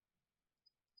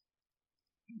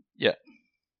 Yeah.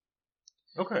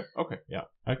 Okay, yeah.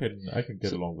 I can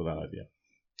get along with that idea.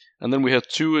 And then we have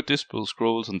 2 Dispel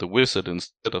Scrolls and the Wizard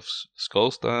instead of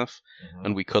Skullstaff,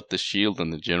 and we cut the shield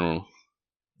and the general.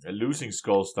 Losing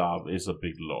Skullstaff is a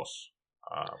big loss.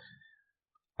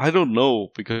 I don't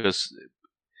know, because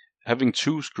having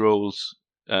 2 scrolls,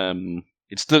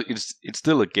 it's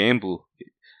still a gamble.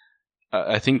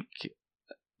 I think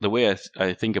the way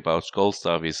I think about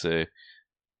Skullstaff is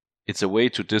it's a way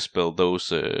to dispel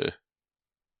those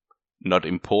not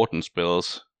important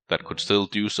spells that could still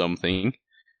do something,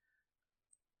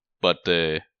 but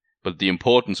the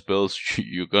important spells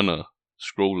you're gonna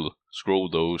scroll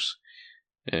those.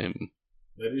 That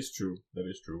is true.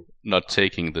 Not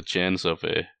taking the chance of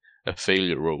a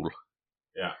failure roll.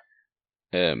 Yeah.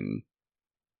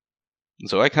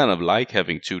 So I kind of like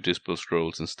having 2 Dispel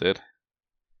Scrolls instead,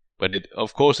 but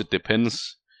of course it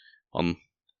depends on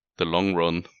the long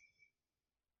run.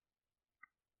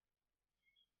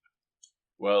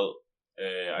 Well,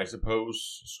 I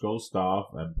suppose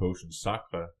Skullstaff and Potion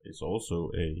Sacre is also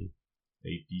a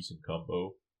decent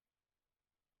combo.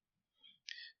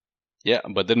 Yeah,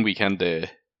 but then we can't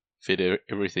fit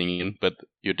everything in. But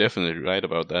you're definitely right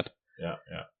about that. Yeah.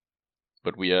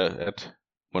 But we are at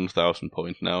 1,000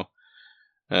 point now.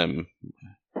 Then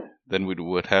we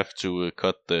would have to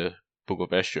cut the Book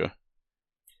of Asher.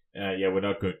 Yeah, we're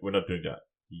not doing that.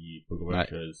 The Book of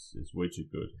Asher is way too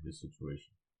good in this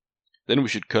situation. Then we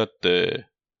should cut the.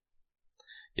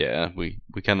 Yeah, we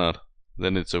cannot.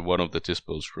 Then it's one of the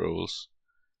Dispel Scrolls.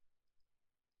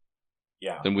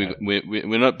 Yeah. Then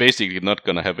we're not basically not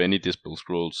gonna have any Dispel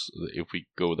Scrolls if we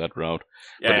go that route.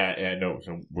 No.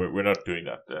 So we're not doing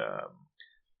that.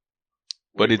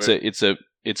 But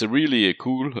it's a really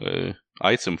cool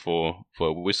item for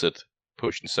a wizard,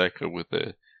 Potion Sacre with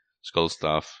the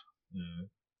Skullstaff.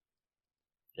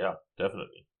 Yeah,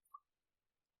 definitely.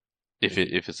 If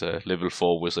it's a level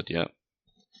 4 wizard, yeah.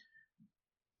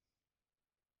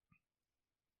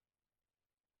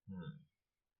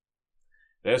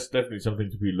 There's definitely something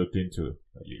to be looked into,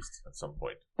 at least at some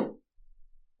point.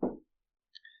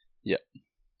 Yeah.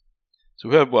 So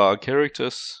we have our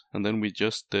characters, and then we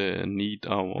just need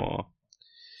our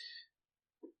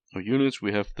units.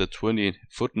 We have the 20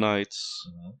 foot knights,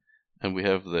 and we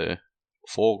have the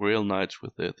 4 grail knights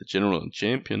with the general and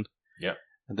champion. Yeah.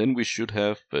 And then we should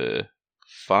have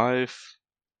 5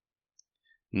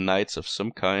 knights of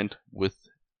some kind with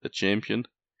the champion.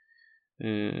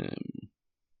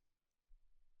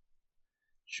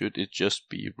 Should it just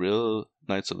be real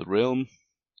Knights of the Realm?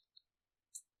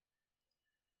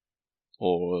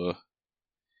 Or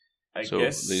I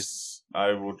guess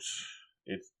I would.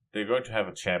 They're going to have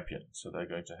a champion, so they're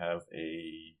going to have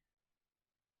a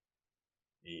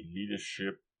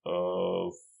leadership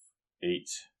of 8,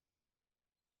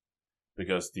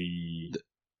 because the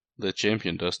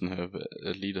champion doesn't have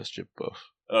a leadership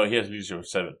buff. Oh, he has a leadership of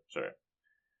 7. Sorry.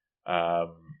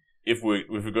 If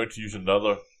we're going to use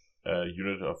another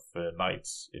unit of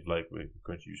knights, if like we're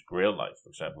going to use Grail Knights, for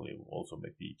example, it will also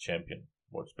make the champion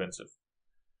more expensive.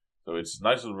 So it's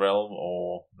Knights of the Realm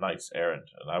or Knights Errant,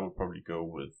 and I would probably go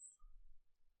with.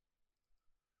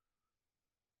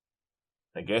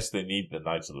 I guess they need the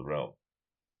Knights of the Realm.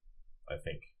 I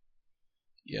think.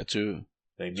 Yeah, to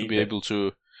be able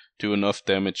to do enough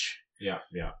damage. Yeah.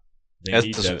 As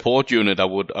the support unit, I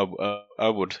would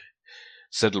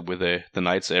settle with the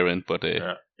Knights Errant, but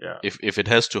if it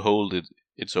has to hold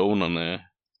its own on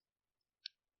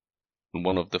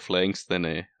one of the flanks, then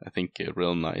I think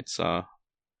Realm Knights are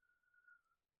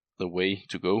the way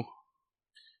to go.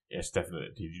 Yes,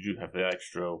 definitely. You do have the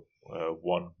extra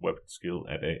 1 weapon skill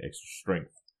and extra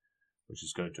strength, which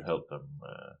is going to help them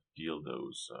deal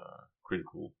those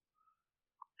critical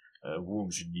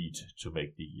wounds you need to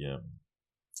make the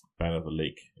Banner of the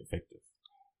Lake effective.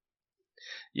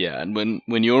 Yeah, and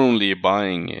when you're only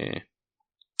buying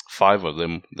 5 of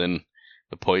them, then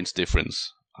the points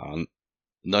difference are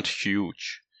not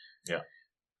huge. Yeah.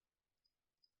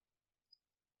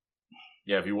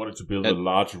 Yeah, if you wanted to build a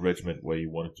larger regiment where you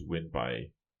wanted to win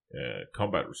by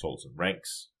combat results and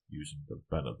ranks using the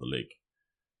Banner of the Lake,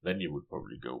 then you would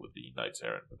probably go with the Knights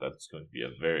Errant, but that's going to be a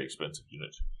very expensive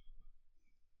unit.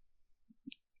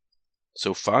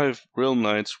 So 5 Realm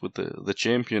Knights with the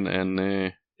champion and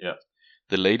the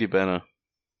Lady Banner.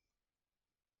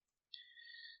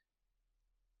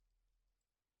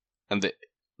 And the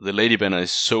Lady Banner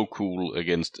is so cool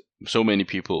against so many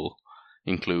people,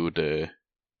 include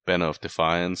Banner of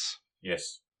Defiance.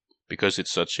 Yes. Because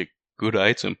it's such a good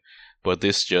item, but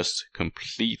this just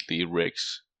completely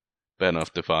wrecks Banner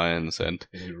of Defiance and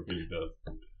it really does.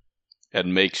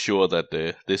 And make sure that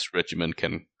this regiment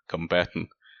can combat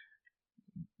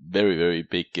very, very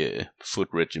big foot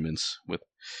regiments with.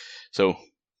 So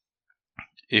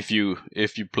if you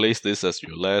place this as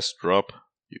your last drop,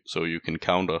 so you can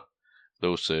counter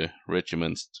those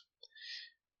regiments,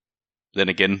 then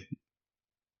again,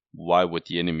 why would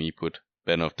the enemy put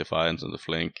Banner of Defiance on the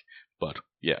flank? But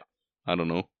yeah, I don't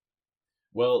know.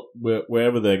 Well,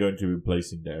 wherever they're going to be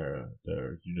placing their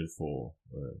unit for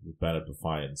with Banner of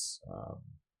Defiance,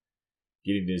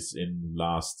 getting this in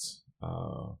last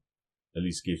at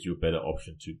least gives you a better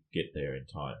option to get there in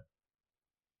time.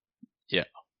 Yeah.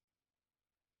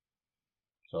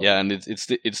 So, yeah, and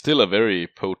it's still a very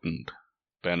potent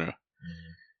banner.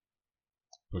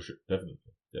 For sure, definitely.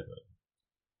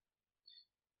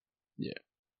 Yeah.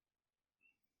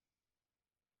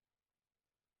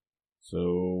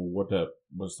 So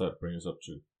what's that bring us up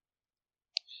to?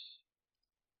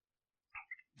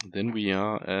 Then we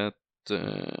are at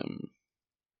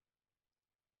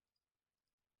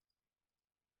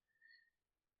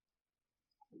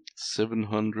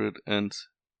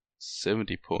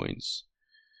 770 points.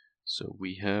 So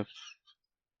we have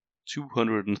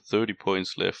 230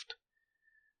 points left.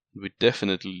 We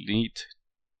definitely need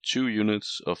 2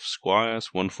 units of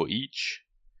squires, 1 for each.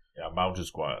 Yeah, mounted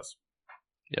squires.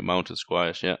 Yeah, mounted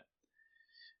squires, yeah.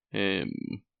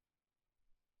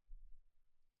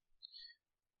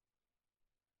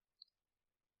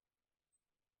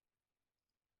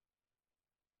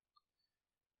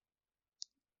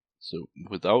 So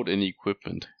without any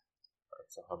equipment,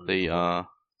 they are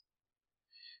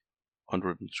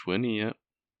 120, yeah.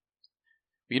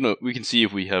 We can see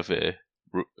if we have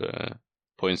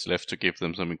points left to give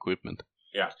them some equipment.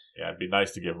 Yeah, it'd be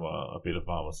nice to give them a bit of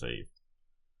armor save.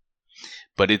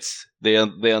 But they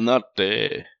are not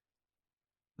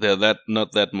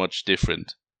not that much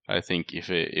different. I think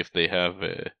if they have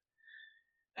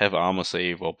have armor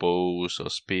save or bows or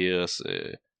spears.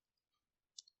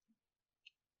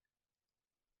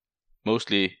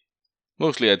 Mostly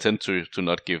I tend to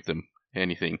not give them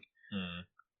anything.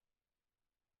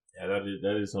 Yeah,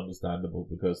 that is understandable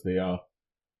because they are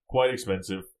quite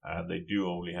expensive and they do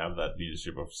only have that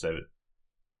leadership of 7.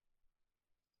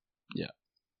 Yeah.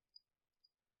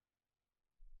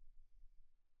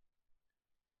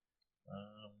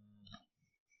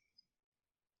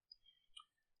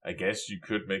 I guess you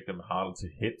could make them harder to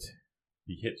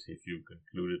be hit if you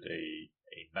concluded a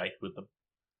knight with them.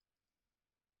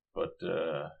 But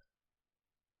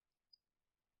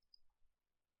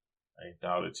I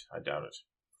doubt it.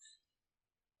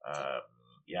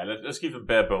 Yeah, let's keep them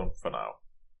bare bone for now.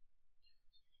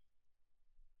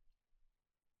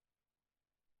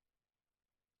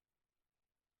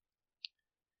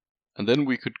 And then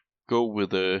we could go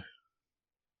with 2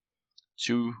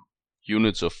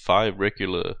 units of 5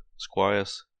 regular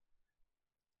squires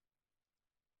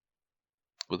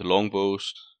with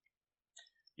longbows.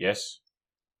 Yes.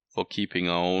 For keeping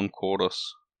our own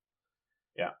quarters.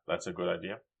 Yeah, that's a good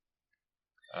idea.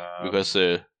 Because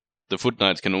the foot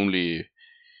knights can only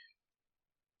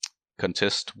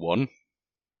contest 1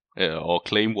 or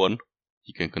claim 1.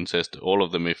 You can contest all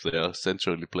of them if they are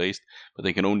centrally placed, but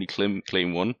they can only claim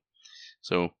 1.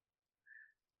 So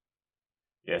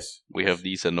yes, we have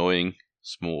these annoying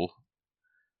small,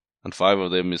 and 5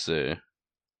 of them is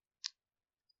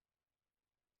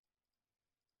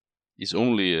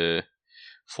only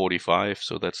 45,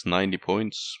 so that's 90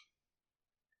 points.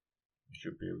 You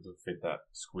should be able to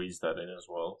squeeze that in as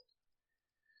well.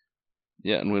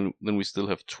 Yeah, and then we still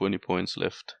have 20 points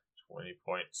left. 20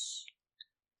 points.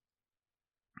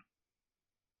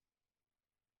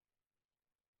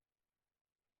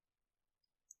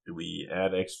 Do we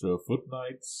add extra foot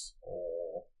knights,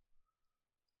 or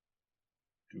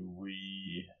do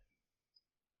we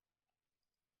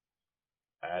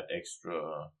add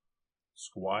extra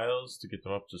squires to get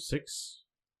them up to 6?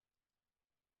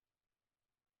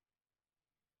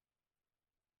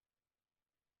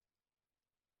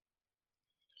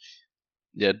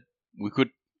 Yeah, we could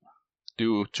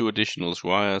do 2 additional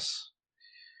squires.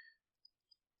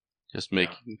 Just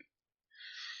making.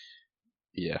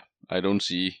 Yeah, I don't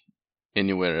see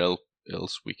anywhere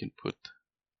else we can put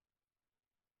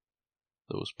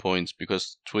those points,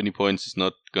 because 20 points is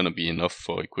not gonna be enough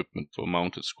for equipment for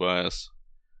mounted squires.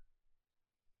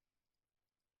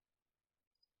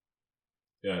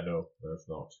 Yeah, no, that's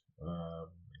not.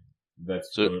 That's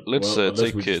so gonna, let's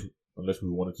take it. Unless we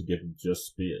wanted to give them just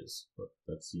spears, but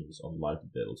that seems unlikely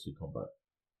they'll see combat.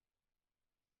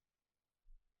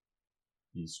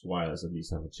 These squires at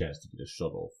least have a chance to get a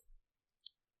shot off.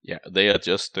 Yeah, they are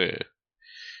just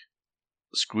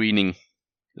screening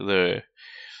the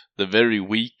very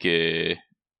weak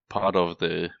part of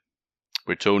the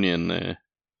Bretonnian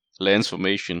lance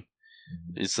formation.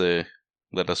 Is that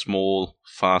a small,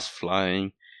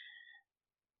 fast-flying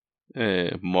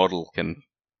model can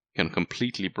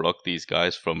completely block these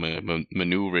guys from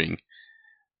maneuvering,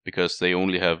 because they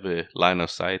only have a line of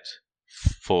sight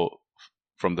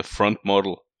from the front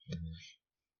model.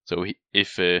 So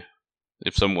if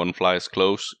someone flies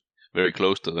very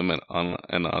close to them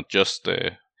and are just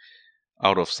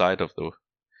out of sight of the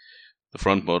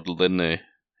front model, then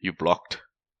you blocked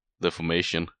the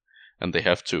formation, and they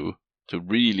have to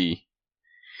really.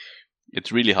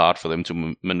 It's really hard for them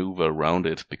to maneuver around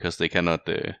it because they cannot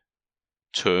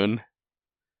turn.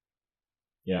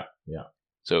 Yeah.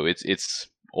 So it's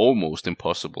almost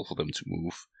impossible for them to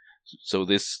move. So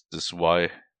this is why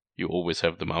you always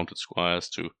have the mounted squires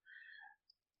to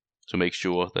make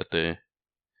sure that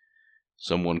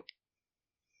someone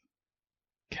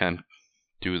can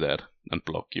do that and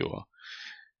block your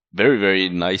very, very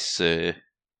nice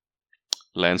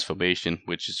lance formation,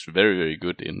 which is very, very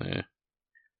good in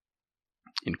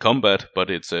combat, but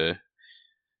it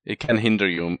can hinder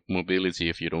your mobility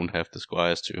if you don't have the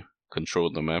squires to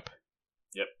control the map.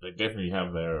 Yep, they definitely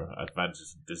have their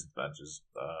advantages and disadvantages.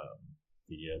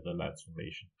 The lance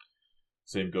formation.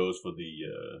 Same goes for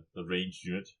the ranged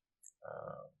unit,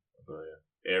 the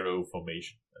arrow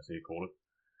formation, as they call it.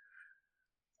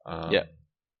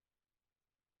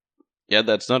 Yeah,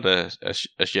 that's not a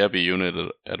shabby unit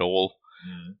at all.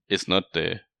 It's not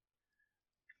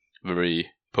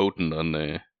very potent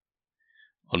on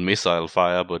missile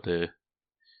fire, but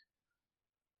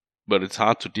it's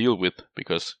hard to deal with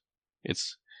because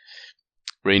it's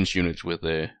ranged units with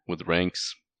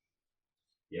ranks.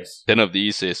 Yes. 10 of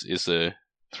these is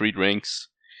 3 ranks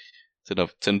instead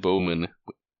of 10 bowmen.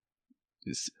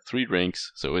 It's 3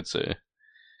 ranks, so it's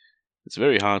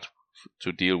very hard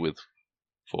to deal with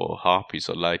for harpies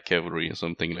or light cavalry or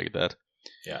something like that.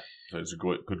 Yeah, so it's a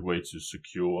good way to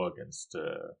secure against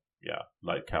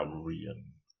light cavalry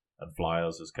and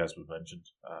flyers, as Casper mentioned,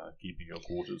 keeping your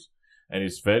quarters, and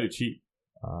it's fairly cheap.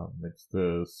 It's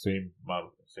the same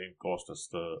cost as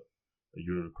the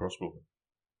unit of crossbowmen,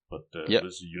 but this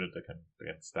is a unit that can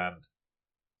stand.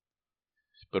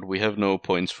 But we have no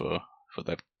points for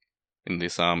that in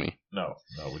this army. No,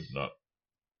 we do not.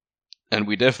 And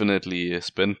we definitely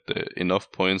spent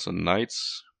enough points on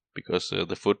knights, because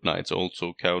the foot knights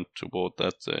also count toward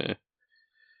that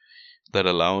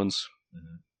allowance.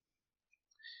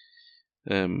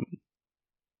 Mm-hmm.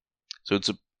 So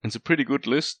it's a pretty good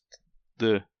list.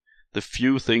 The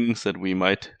few things that we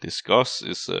might discuss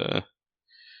is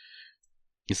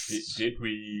did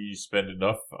we spend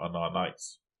enough on our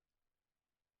knights?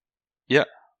 Yeah,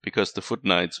 because the foot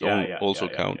knights also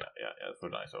count. Yeah,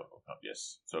 foot knights also count.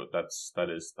 Yes, so that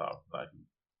is the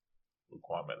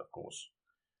requirement, of course.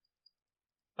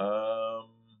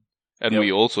 And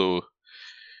we also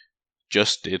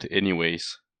just did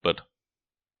anyways, but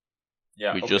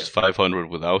we just 500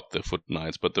 without the foot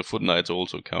knights, but the foot knights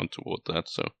also count toward that.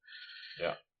 So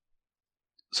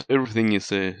so everything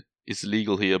is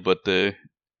legal here, but the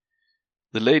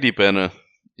Lady Banner,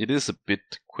 it is a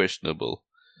bit questionable,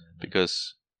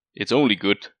 because it's only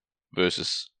good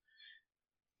versus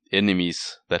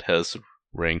enemies that has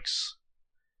ranks.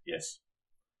 Yes.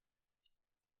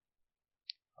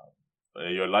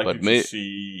 You're likely to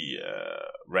see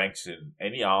ranks in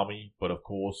any army, but of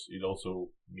course it also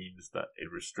means that it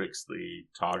restricts the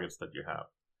targets that you have.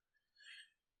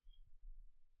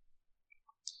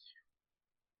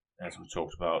 As we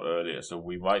talked about earlier, so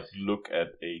we might look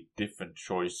at a different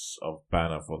choice of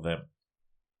banner for them.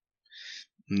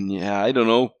 Yeah, I don't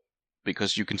know,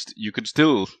 because you can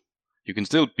still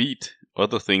beat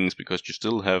other things, because you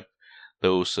still have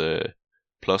those +3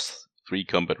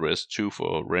 combat rest, 2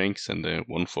 for ranks and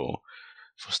 1 for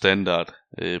standard.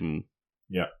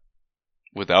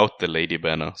 Without the Lady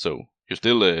Banner, so you're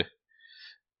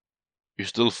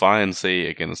still fine, say,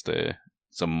 against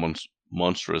some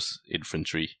monstrous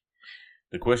infantry.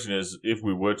 The question is, if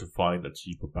we were to find a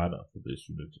cheaper banner for this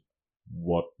unit,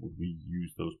 what would we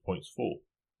use those points for?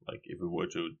 Like, if we were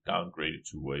to downgrade it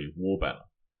to a war banner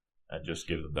and just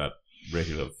give them that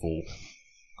regular full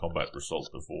combat result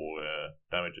before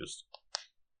damages.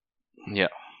 Yeah.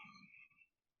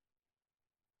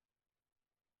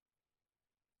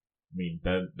 I mean,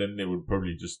 then it would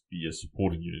probably just be a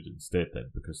supporting unit instead,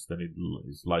 then, because then it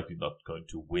is likely not going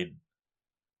to win.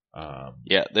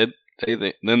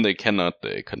 Then they cannot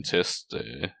contest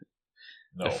a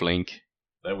flank.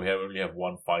 Then we only have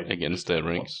one fighting against their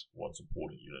ranks. One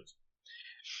supporting unit.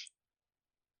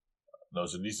 No,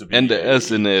 so it needs to be. And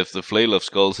as in the Flail of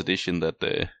Skulls edition, that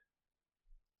the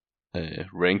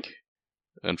rank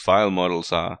and file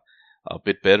models are a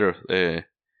bit better.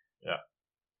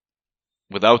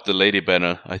 Without the Lady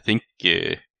Banner, I think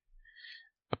a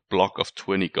block of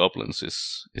 20 goblins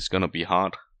is gonna be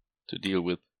hard to deal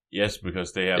with. Yes,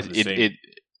 because they have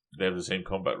the same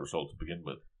combat result to begin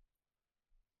with.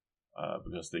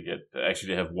 Because they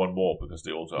have one more, because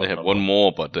they also have one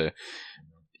more, but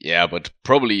but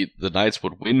probably the knights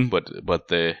would win, but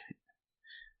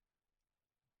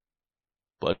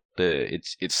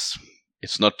it's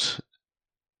not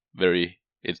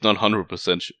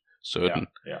 100% certain.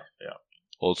 Yeah.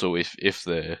 Also, if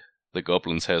the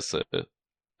goblins has a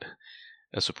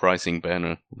surprising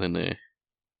banner, then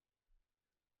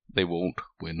they won't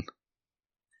win.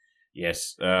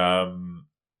 Yes,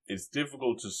 it's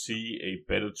difficult to see a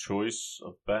better choice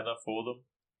of banner for them.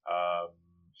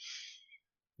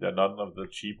 There are none of the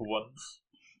cheaper ones.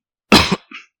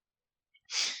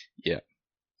 Yeah.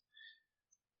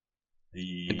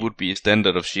 It would be a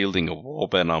standard of shielding a war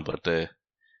banner, but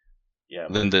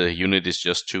then the unit is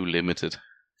just too limited.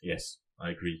 Yes,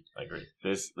 I agree.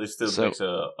 This still makes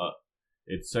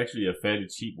it's actually a fairly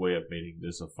cheap way of making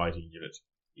this a fighting unit,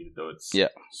 even though it's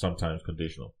sometimes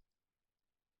conditional.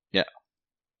 Yeah.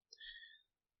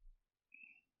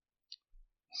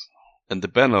 And the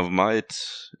Banner of Might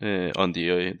on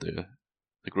the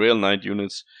Grail Knight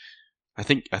units, I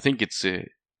think it's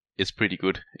pretty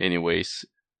good anyways.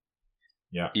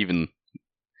 Yeah. Even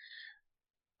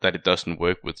that it doesn't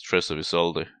work with Tress of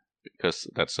Isolde, because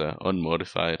that's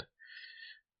unmodified.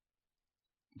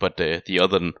 But the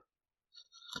other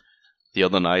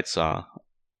knights are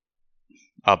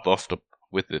buffed up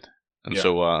with it, and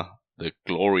so are the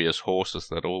glorious horses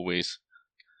that always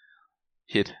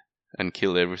hit and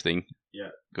kill everything.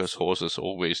 Yeah, because horses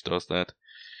always does that.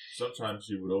 Sometimes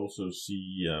you would also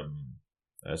see.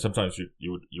 Sometimes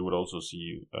you would also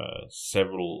see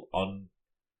several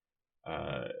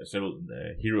several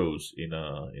heroes in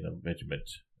a regiment,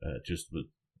 just with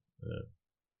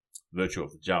virtue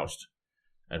of the joust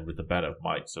and with the Banner of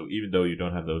Might. So even though you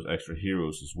don't have those extra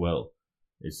heroes as well,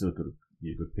 it's still going to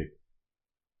be a good pick.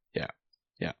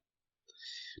 Yeah,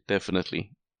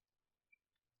 definitely.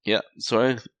 Yeah,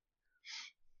 so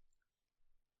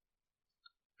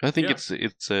I think it's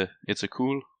a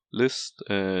cool list.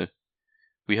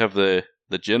 We have the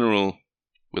general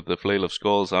with the Flail of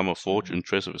Skulls, Armor of Fortune,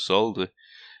 Tress of Isolde,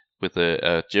 with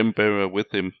a gem bearer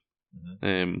with him.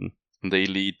 And they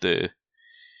lead the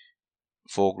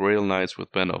 4 Grail Knights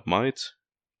with Banner of Might.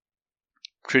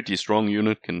 Pretty strong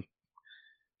unit, can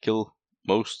kill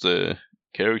most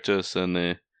characters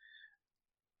and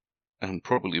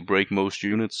probably break most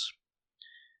units.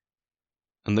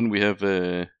 And then we have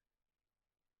the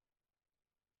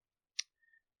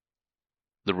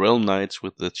Realm Knights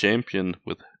with the champion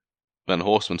with Van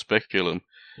Horseman Speculum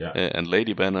and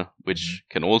Lady Banner, which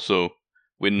can also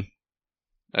win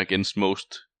against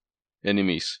most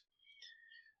enemies.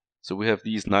 So we have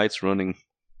these knights running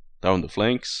down the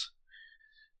flanks,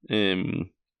 and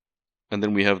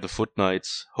then we have the Foot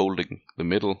Knights holding the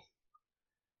middle.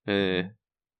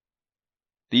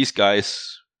 These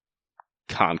guys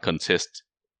can't contest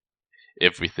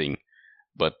everything,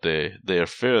 but they are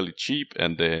fairly cheap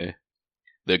and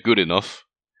they're good enough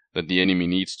that the enemy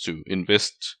needs to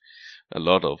invest a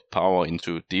lot of power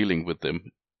into dealing with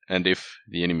them. And if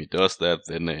the enemy does that,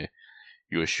 then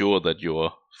you are sure that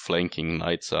your flanking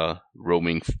knights are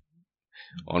roaming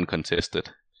uncontested.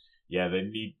 Yeah, they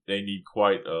need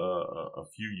quite a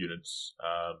few units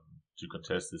to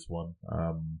contest this one.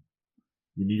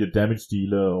 You need a damage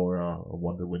dealer or a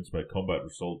one that wins by combat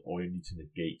result, or you need to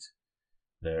negate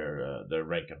their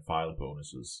rank and file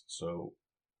bonuses. So,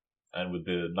 and with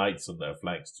the knights on their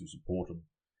flanks to support them,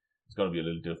 it's going to be a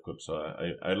little difficult. So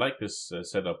I like this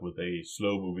setup with a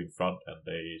slow moving front and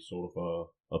a sort of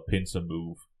a pincer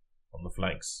move on the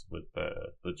flanks with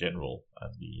the general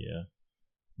and the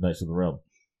Knights of the Realm.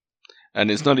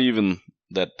 And it's not even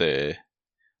that the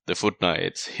Foot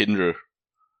Knights hinder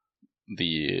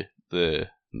the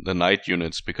knight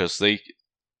units, because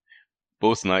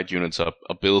both knight units are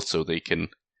built so they can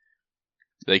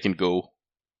go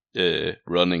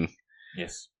running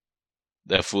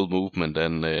their full movement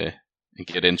and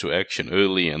get into action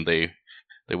early, and they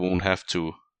won't have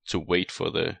to wait for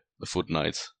the Foot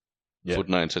Knights. Yeah. Foot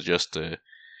Knights are just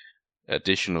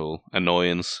additional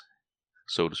annoyance,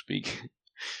 so to speak.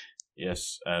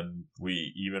 Yes, and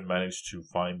we even managed to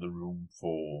find the room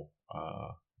for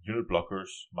unit blockers,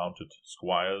 mounted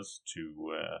squires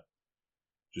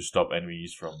to stop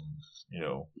enemies from,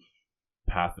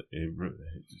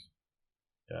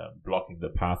 blocking the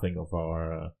pathing of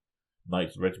our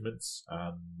knight regiments.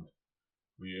 And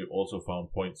we also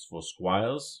found points for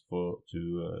squires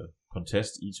to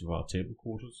contest each of our table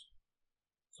quarters.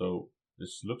 So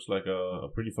this looks like a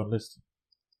pretty fun list.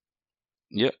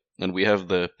 Yeah, and we have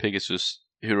the Pegasus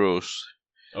heroes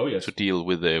to deal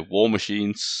with the war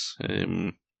machines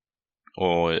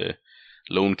or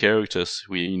lone characters.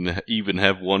 We even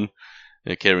have one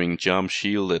carrying Charm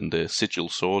Shield and the Sigil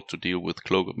Sword to deal with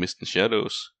Cloak of Mist and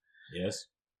Shadows. Yes.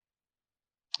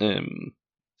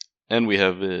 And we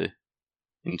have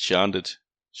Enchanted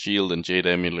Shield and Jade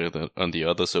Amulet on the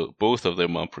other, so both of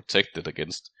them are protected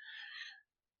against.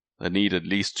 I need at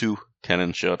least 2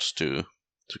 cannon shots to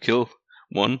kill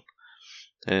one.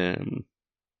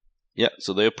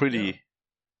 So they're pretty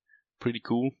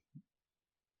cool.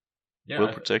 Yeah,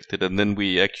 well protected. And then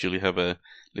we actually have a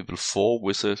level 4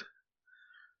 wizard.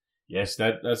 Yes,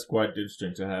 that's quite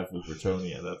interesting to have with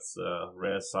Bretonnia. That's a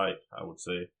rare sight, I would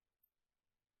say.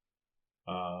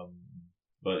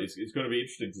 But it's going to be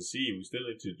interesting to see. We still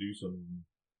need to do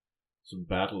some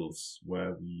battles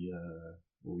where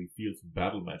we feel some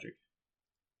battle magic.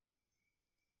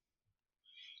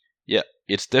 Yeah,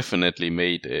 it's definitely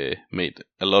made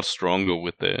a lot stronger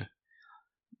with the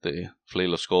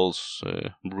Flail of Skulls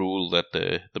rule that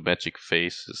the magic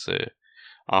phase is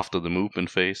after the movement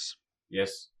phase.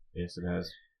 Yes, it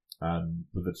has.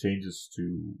 With the changes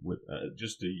with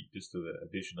just the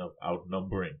addition of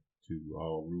outnumbering to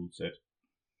our rule set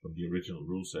from the original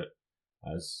rule set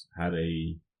has had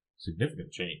a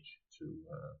significant change to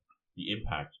the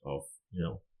impact of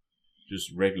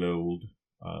just regular old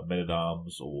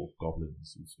men-at-arms or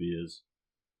goblins and spears.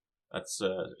 That's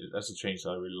a change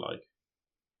that I really like.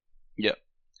 Yeah,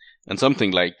 and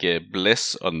something like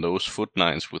Bless on those Foot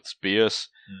Knights with spears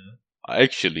are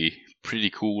actually pretty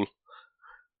cool.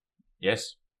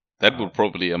 Yes. That would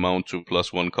probably amount to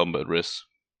 +1 combat res.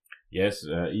 Yes,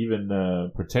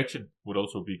 even protection would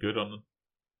also be good on them.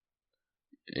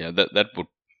 Yeah, that would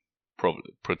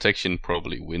protection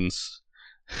probably wins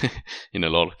in a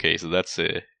lot of cases. That's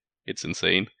it's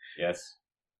insane. Yes.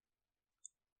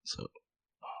 So,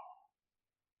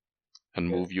 and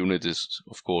move unit is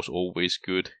of course always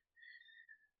good,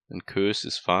 and curse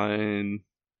is fine.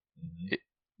 Mm-hmm.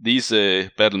 These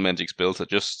battle magic spells are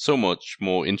just so much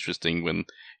more interesting when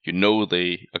you know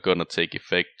they are gonna take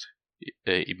effect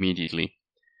immediately.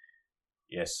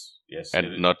 Yes.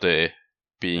 And not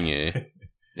being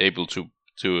able to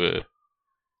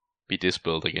be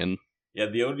dispelled again. Yeah,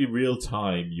 the only real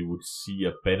time you would see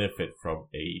a benefit from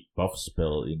a buff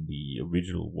spell in the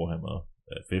original Warhammer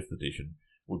 5th edition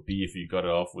would be if you got it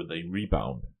off with a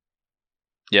rebound.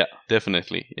 Yeah,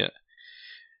 definitely. Yeah,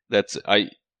 that's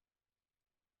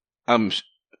I'm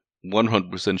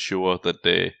 100% sure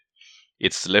that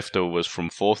it's leftovers from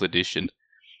 4th edition,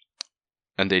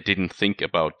 and they didn't think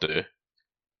about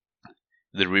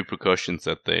the repercussions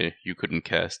that you couldn't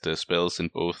cast spells in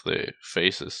both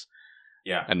phases.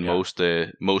 Yeah, and most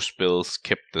spells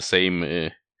kept the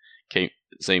same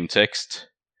text,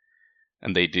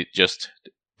 and they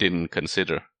didn't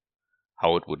consider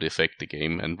how it would affect the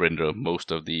game and render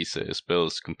most of these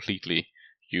spells completely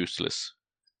useless.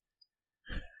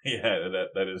 Yeah,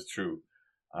 that is true.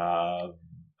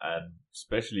 And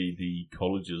especially the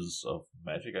colleges of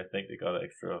magic, I think they got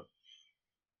extra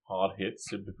hard hits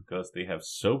simply because they have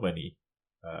so many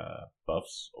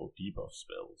buffs or debuff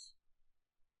spells.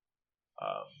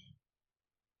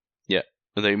 Yeah,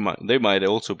 they might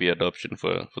also be an option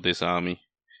for this army.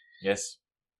 Yes.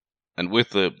 And with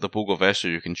the Book of Asher,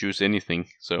 you can choose anything.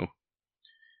 So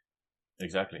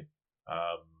exactly.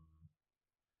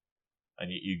 And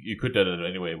you could do that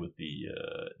anyway with the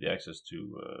access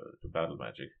to battle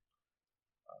magic.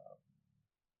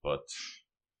 But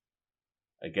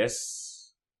I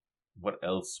guess what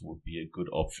else would be a good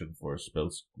option for a spell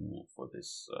school for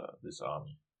this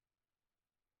army?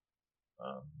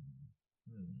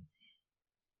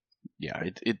 Yeah,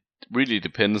 it really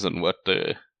depends on what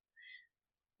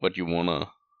you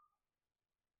wanna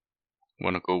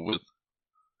go with,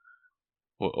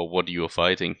 or what you are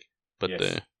fighting. But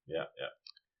yes.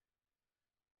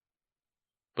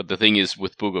 But the thing is,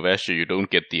 with Book of Asher, you don't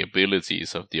get the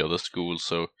abilities of the other schools.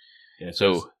 So yes,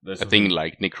 a thing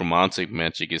like necromantic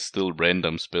magic is still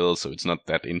random spells, so it's not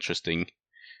that interesting.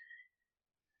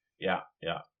 Yeah.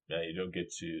 You don't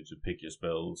get to pick your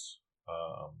spells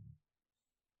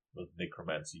with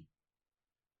necromancy.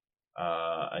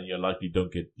 And you likely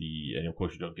don't get and of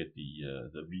course you don't get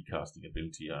the recasting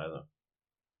ability either.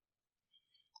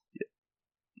 Yeah.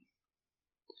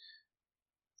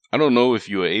 I don't know if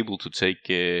you are able to take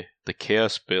the care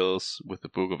spells with the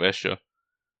Book of Asher.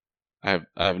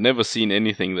 I've never seen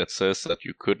anything that says that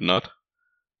you could not.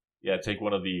 Yeah, take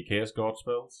one of the Chaos Guard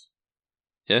spells.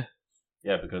 Yeah.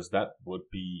 Yeah, because that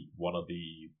would be one of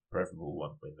the preferable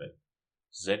ones. Then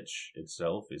Tzeentch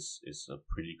itself is a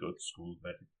pretty good school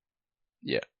magic.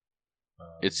 Yeah.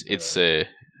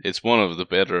 It's one of the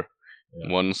better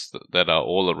ones that are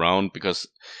all around, because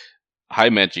high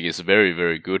magic is very,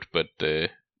 very good, but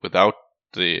without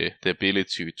the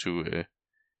ability to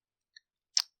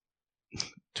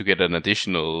get an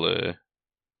additional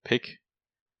pick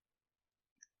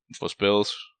for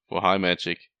spells for high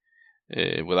magic,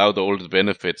 without all the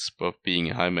benefits of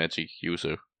being a high magic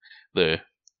user, the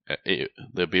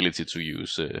ability to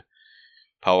use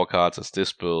power cards as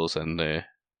dispels and a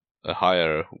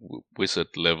higher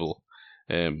wizard level,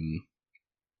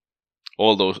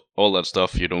 all that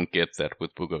stuff, you don't get that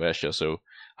with Book of Asher. So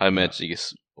high magic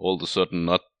is all of a sudden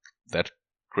not that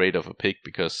great of a pick,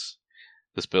 because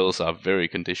the spells are very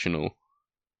conditional.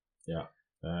 Yeah.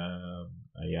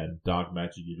 Dark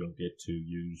magic, you don't get to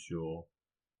use your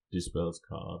dispels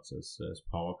cards as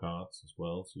power cards as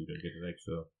well, so you don't get an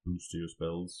extra boost to your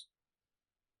spells.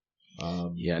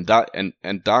 And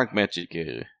dark magic.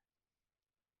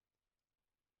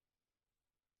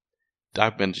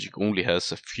 Dark magic only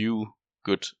has a few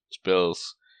good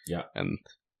spells. Yeah. And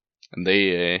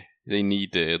they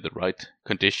need the right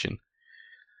condition.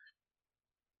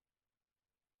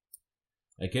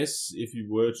 I guess if you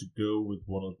were to go with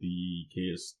one of the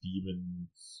Chaos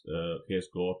Demons, Chaos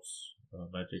Gods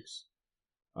magics,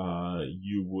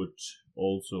 you would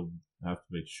also have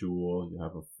to make sure you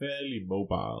have a fairly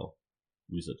mobile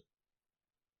wizard.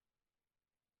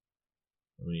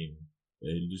 I mean,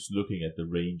 just looking at the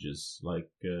ranges, like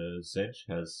Tzeentch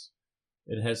has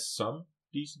some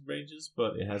decent ranges,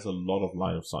 but it has a lot of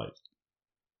line of sight.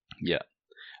 Yeah,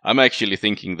 I'm actually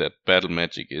thinking that battle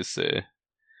magic is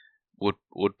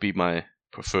would be my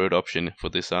preferred option for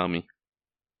this army.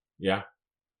 Yeah.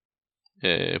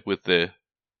 With the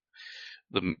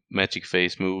magic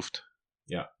phase moved,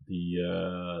 Yeah,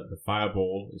 the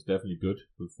fireball is definitely good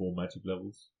with 4 magic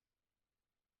levels.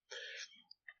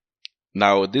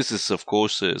 Now, this is of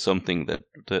course something that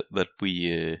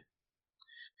we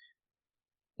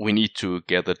need to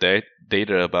gather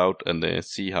data about and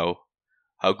see how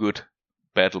good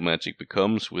battle magic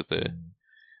becomes with the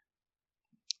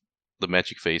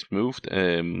magic phase moved.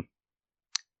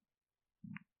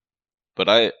 But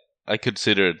I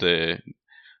considered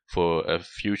for a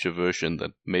future version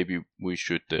that maybe we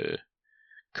should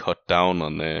cut down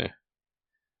on the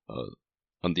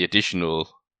additional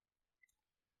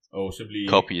simply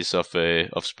copies of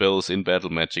spells in battle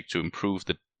magic to improve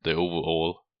the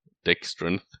overall deck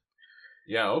strength.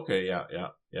 Yeah. Okay. Yeah.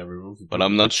 Remove the. But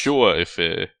I'm not sure if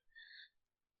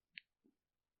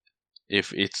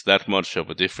it's that much of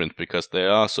a difference, because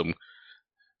there are some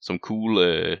cool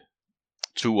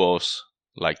 2-offs,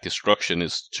 like destruction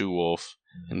is 2-off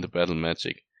in the battle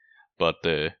magic, but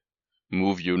the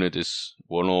move unit is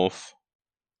 1-off.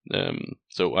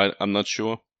 So I'm not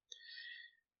sure.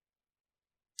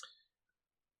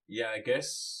 Yeah, I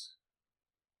guess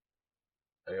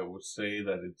I would say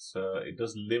that it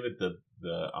does limit the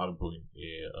army point,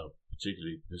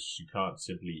 particularly because you can't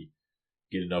simply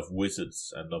get enough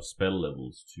wizards and enough spell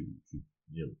levels to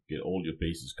get all your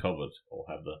bases covered or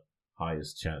have the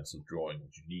highest chance of drawing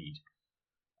what you need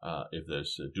if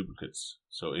there's duplicates.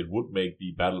 So it would make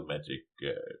the battle magic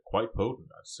quite potent,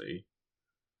 I'd say,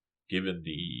 given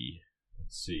the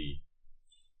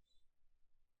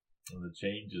the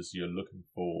changes you're looking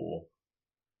for.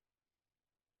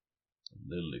 A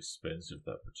little expensive,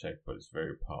 that protect, but it's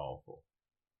very powerful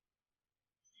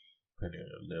depending on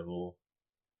your level.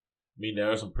 I mean,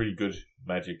 there are some pretty good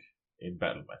magic in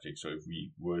battle magic, so if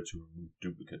we were to remove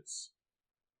duplicates,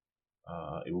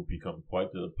 it would become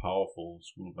quite a powerful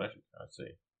school of magic, I'd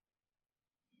say.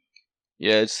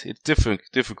 Yeah, it's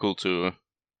difficult to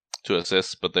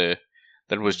assess, but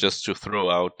that was just to throw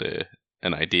out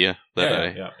an idea that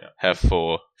I have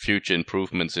for future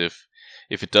improvements if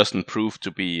it doesn't prove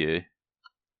to be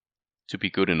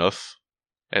good enough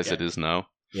as it is now.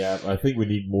 Yeah, I think we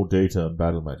need more data on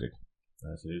battle magic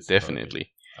as it is.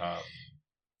 Definitely.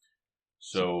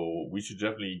 So we should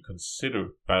definitely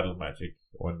consider battle magic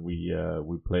when we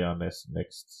play our next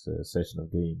session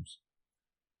of games.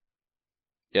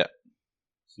 Yeah.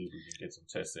 See if we can get some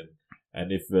tests in.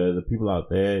 And if the people out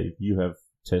there, if you have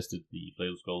tested the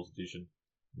Flail Skulls edition,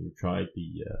 you've tried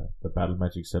the battle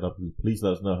magic setup, please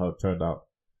let us know how it turned out.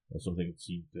 If something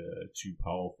seemed too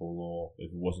powerful, or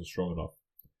if it wasn't strong enough.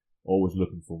 Always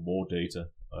looking for more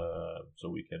data, so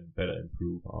we can better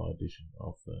improve our edition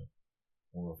of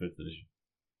 5th edition.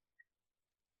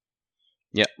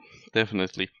 Yeah,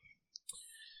 definitely.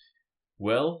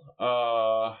 Well,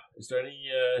 is there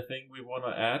anything we want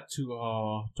to add to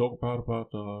talk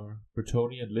about our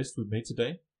Bretonnian list we made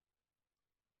today?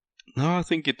 No, I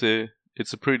think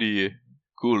it's a pretty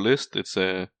cool list. It's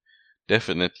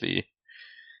definitely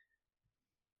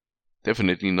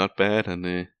not bad,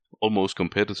 and almost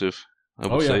competitive, I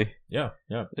would say. Yeah,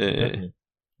 definitely.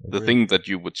 The thing that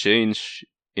you would change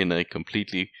in a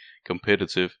completely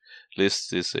competitive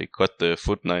list is cut the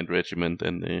Foot Knight regiment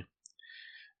and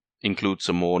include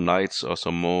some more knights or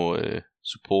some more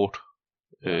support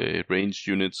ranged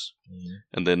units,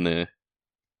 and then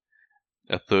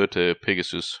a third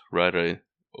Pegasus rider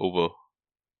over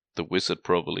the wizard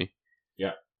probably.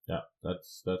 Yeah,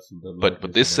 that's.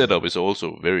 But this setup is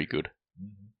also very good.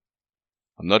 Mm-hmm.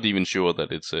 I'm not even sure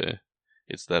that it's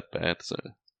that bad,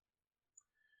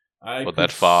 or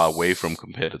that far away from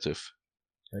competitive.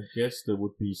 I guess there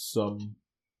would be some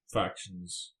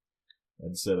factions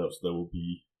and setups that would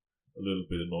be a little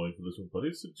bit annoying for this one, but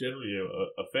it's generally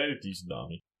a fairly decent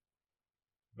army.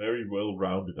 Very well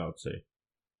rounded, I'd say.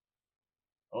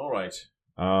 All right.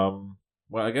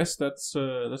 Well, I guess that's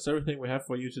everything we have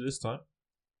for you to this time.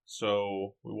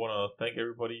 So we want to thank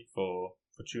everybody for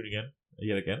tuning in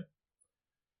yet again.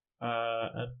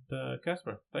 And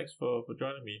Casper, thanks for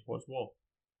joining me once more.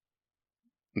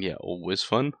 Yeah, always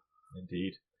fun.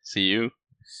 Indeed. See you,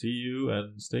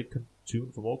 and stay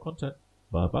tuned for more content.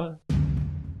 Bye-bye.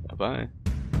 Bye-bye.